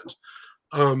magnificent.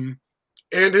 And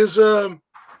his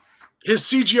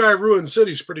CGI Ruin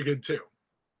City is pretty good too.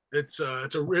 It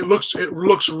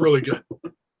looks really good.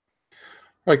 All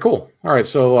right, cool. All right,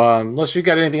 so unless you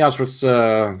got anything else,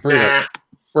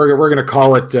 we're gonna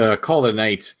call it a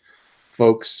night,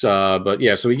 folks. But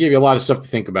yeah, so we gave you a lot of stuff to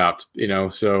think about,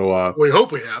 So we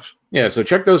hope we have. Yeah, so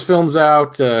check those films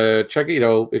out. Check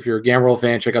if you're a Gamma World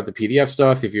fan, check out the PDF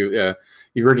stuff. If you're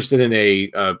interested in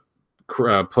a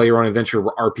play your own adventure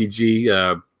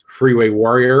RPG, Freeway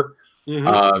Warrior,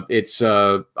 it's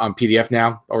on PDF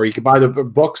now, or you can buy the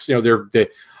books.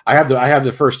 I have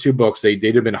the first 2 books.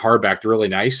 They'd have been hardback. They're really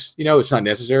nice. It's not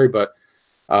necessary, but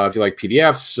if you like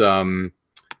PDFs.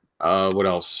 What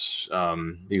else?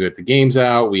 You get the games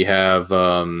out. We have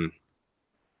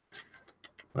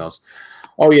what else?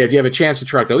 Oh yeah, if you have a chance to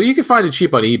track that, you can find it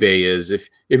cheap on eBay. Is if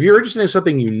you're interested in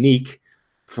something unique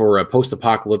for a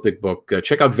post-apocalyptic book,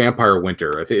 check out Vampire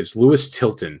Winter. I think it's Lewis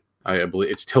Tilton. I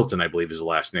believe it's Tilton. I believe is the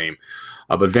last name.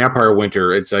 But Vampire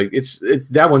Winter, it's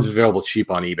that one's available cheap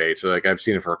on eBay. So like I've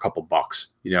seen it for a couple bucks.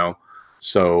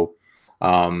 So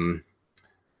you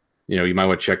might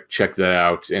want to check that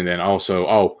out. And then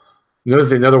also,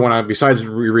 another one besides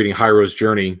rereading Hyro's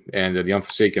Journey and the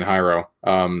Unforsaken Hyro.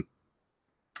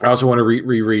 I also want to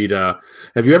reread.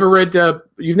 Have you ever read?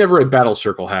 You've never read Battle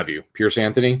Circle, have you, Pierce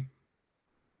Anthony?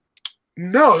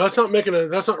 No, that's not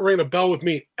ringing a bell with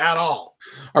me at all.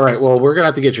 All right, well, we're gonna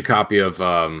have to get you a copy of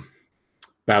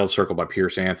Battle Circle by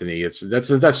Pierce Anthony.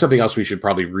 That's something else we should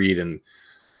probably read and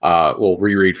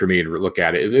reread for me and look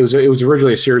at it. It was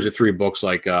originally a series of 3 books,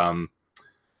 like it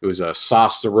was a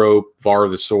Sauce the Rope, Var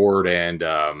the Sword, and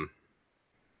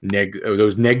Neg. It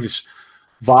was Neg.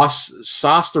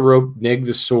 Sauce the Rope, Neg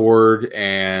the Sword,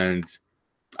 and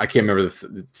I can't remember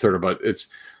the third, but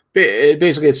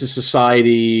basically it's a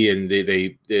society, and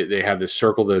they have this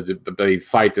circle that they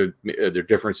fight their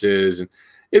differences, and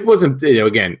it wasn't,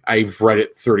 again, I've read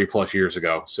it 30 plus years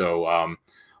ago, so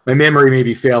my memory may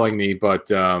be failing me, but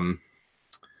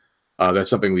that's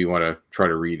something we want to try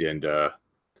to read and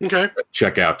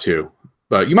check out too.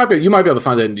 But you might be able to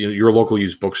find that in your local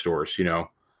used bookstores,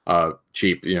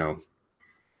 cheap,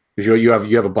 because you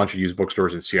have a bunch of used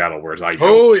bookstores in Seattle, whereas I don't.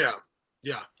 Oh yeah.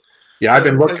 I've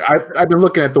been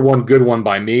looking at the one good one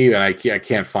by me, and I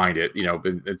can't find it.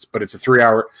 But it's a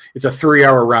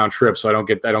 3-hour round trip, so I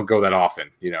don't go that often.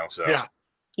 So yeah.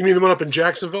 You mean the one up in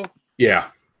Jacksonville? Yeah,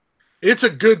 it's a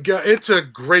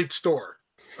great store.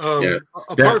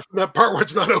 Apart from that part where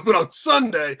it's not open on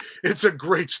Sunday, it's a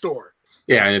great store.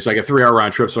 Yeah, and it's like a 3-hour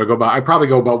round trip, so I probably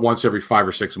go about once every 5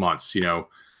 or 6 months.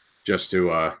 Just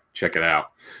to check it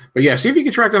out. But yeah, see if you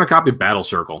can track down a copy of Battle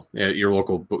Circle at your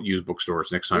local used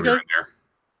bookstores next time you're in there.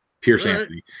 Pierce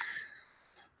Anthony.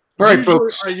 All right,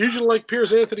 folks. I usually like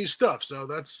Pierce Anthony's stuff, so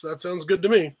that sounds good to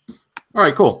me. All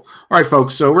right, cool. All right,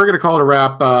 folks. So we're going to call it a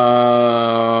wrap.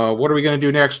 What are we going to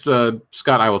do next? Scott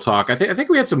and I will talk. I think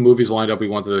we had some movies lined up we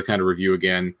wanted to kind of review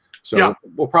again. So yeah.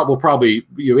 We'll probably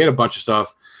we had a bunch of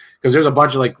stuff. Because there's a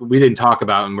bunch of we didn't talk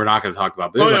about and we're not going to talk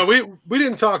about. We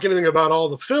didn't talk anything about all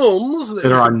the films that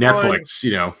are on Netflix.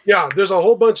 Yeah, there's a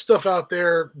whole bunch of stuff out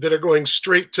there that are going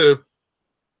straight to,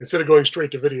 instead of going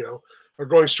straight to video, are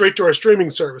going straight to our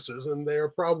streaming services, and they are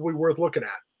probably worth looking at.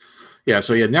 Yeah,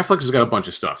 so Netflix has got a bunch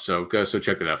of stuff, so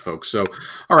check that out, folks. So,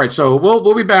 all right, so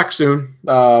we'll be back soon.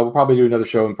 We'll probably do another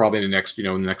show, and probably in the next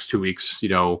 2 weeks.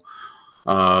 We're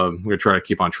gonna try to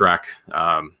keep on track.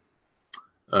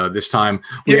 This time,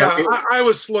 I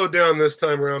was slowed down this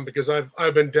time around because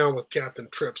I've been down with Captain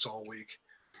Trips all week.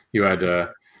 You had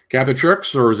Captain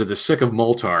Trips, or is it the sick of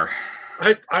Moltar?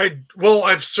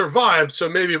 I've survived, so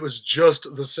maybe it was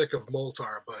just the sick of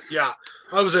Moltar. But yeah,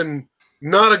 I was in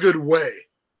not a good way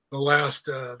the last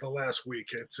week.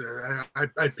 It's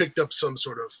I picked up some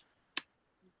sort of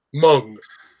mung,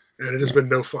 and it has been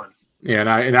no fun. Yeah,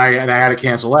 and I had to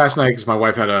cancel last night because my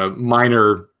wife had a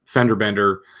minor fender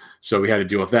bender. So we had to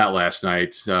deal with that last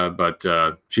night, but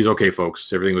she's okay,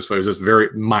 folks. Everything was fine. It was just very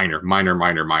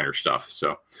minor stuff.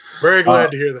 So very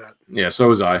glad to hear that. Yeah, so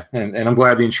was I, and I'm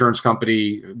glad the insurance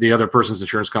company, the other person's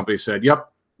insurance company, said,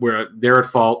 "Yep, they're at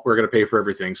fault. We're going to pay for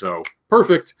everything." So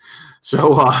perfect.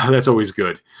 So that's always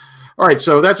good. All right,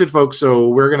 so that's it, folks. So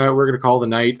we're gonna call the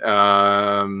night.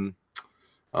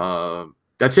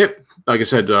 That's it. Like I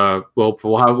said,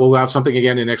 we'll have something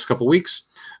again in the next couple of weeks.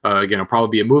 Again, it'll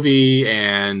probably be a movie,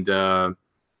 and I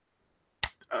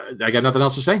got nothing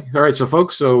else to say. All right, so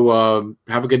folks,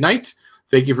 have a good night.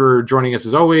 Thank you for joining us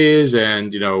as always,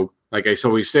 and like I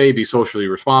always say, be socially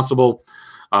responsible.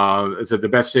 So the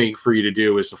best thing for you to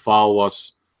do is to follow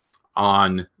us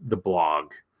on the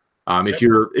blog. If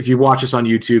you watch us on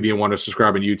YouTube, you want to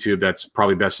subscribe on YouTube, that's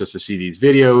probably best just to see these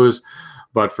videos.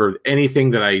 But for anything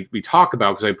that we talk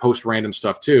about, because I post random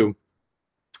stuff too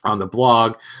on the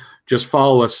blog, just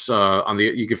follow us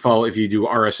you can follow, if you do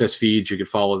RSS feeds, you can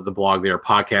follow the blog there,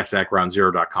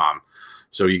 podcast@groundzero.com.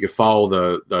 So you can follow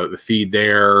the feed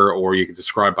there, or you can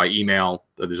subscribe by email.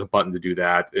 There's a button to do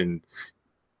that, and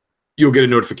you'll get a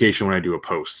notification when I do a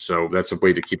post. So that's a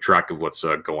way to keep track of what's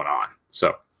going on.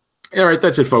 So, all right,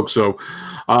 that's it, folks. So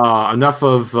enough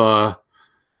of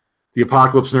the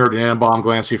Apocalypse Nerd and Annabomb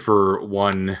Glancy for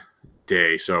one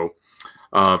day. So,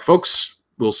 folks,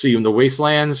 we'll see you in the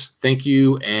Wastelands. Thank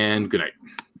you, and good night.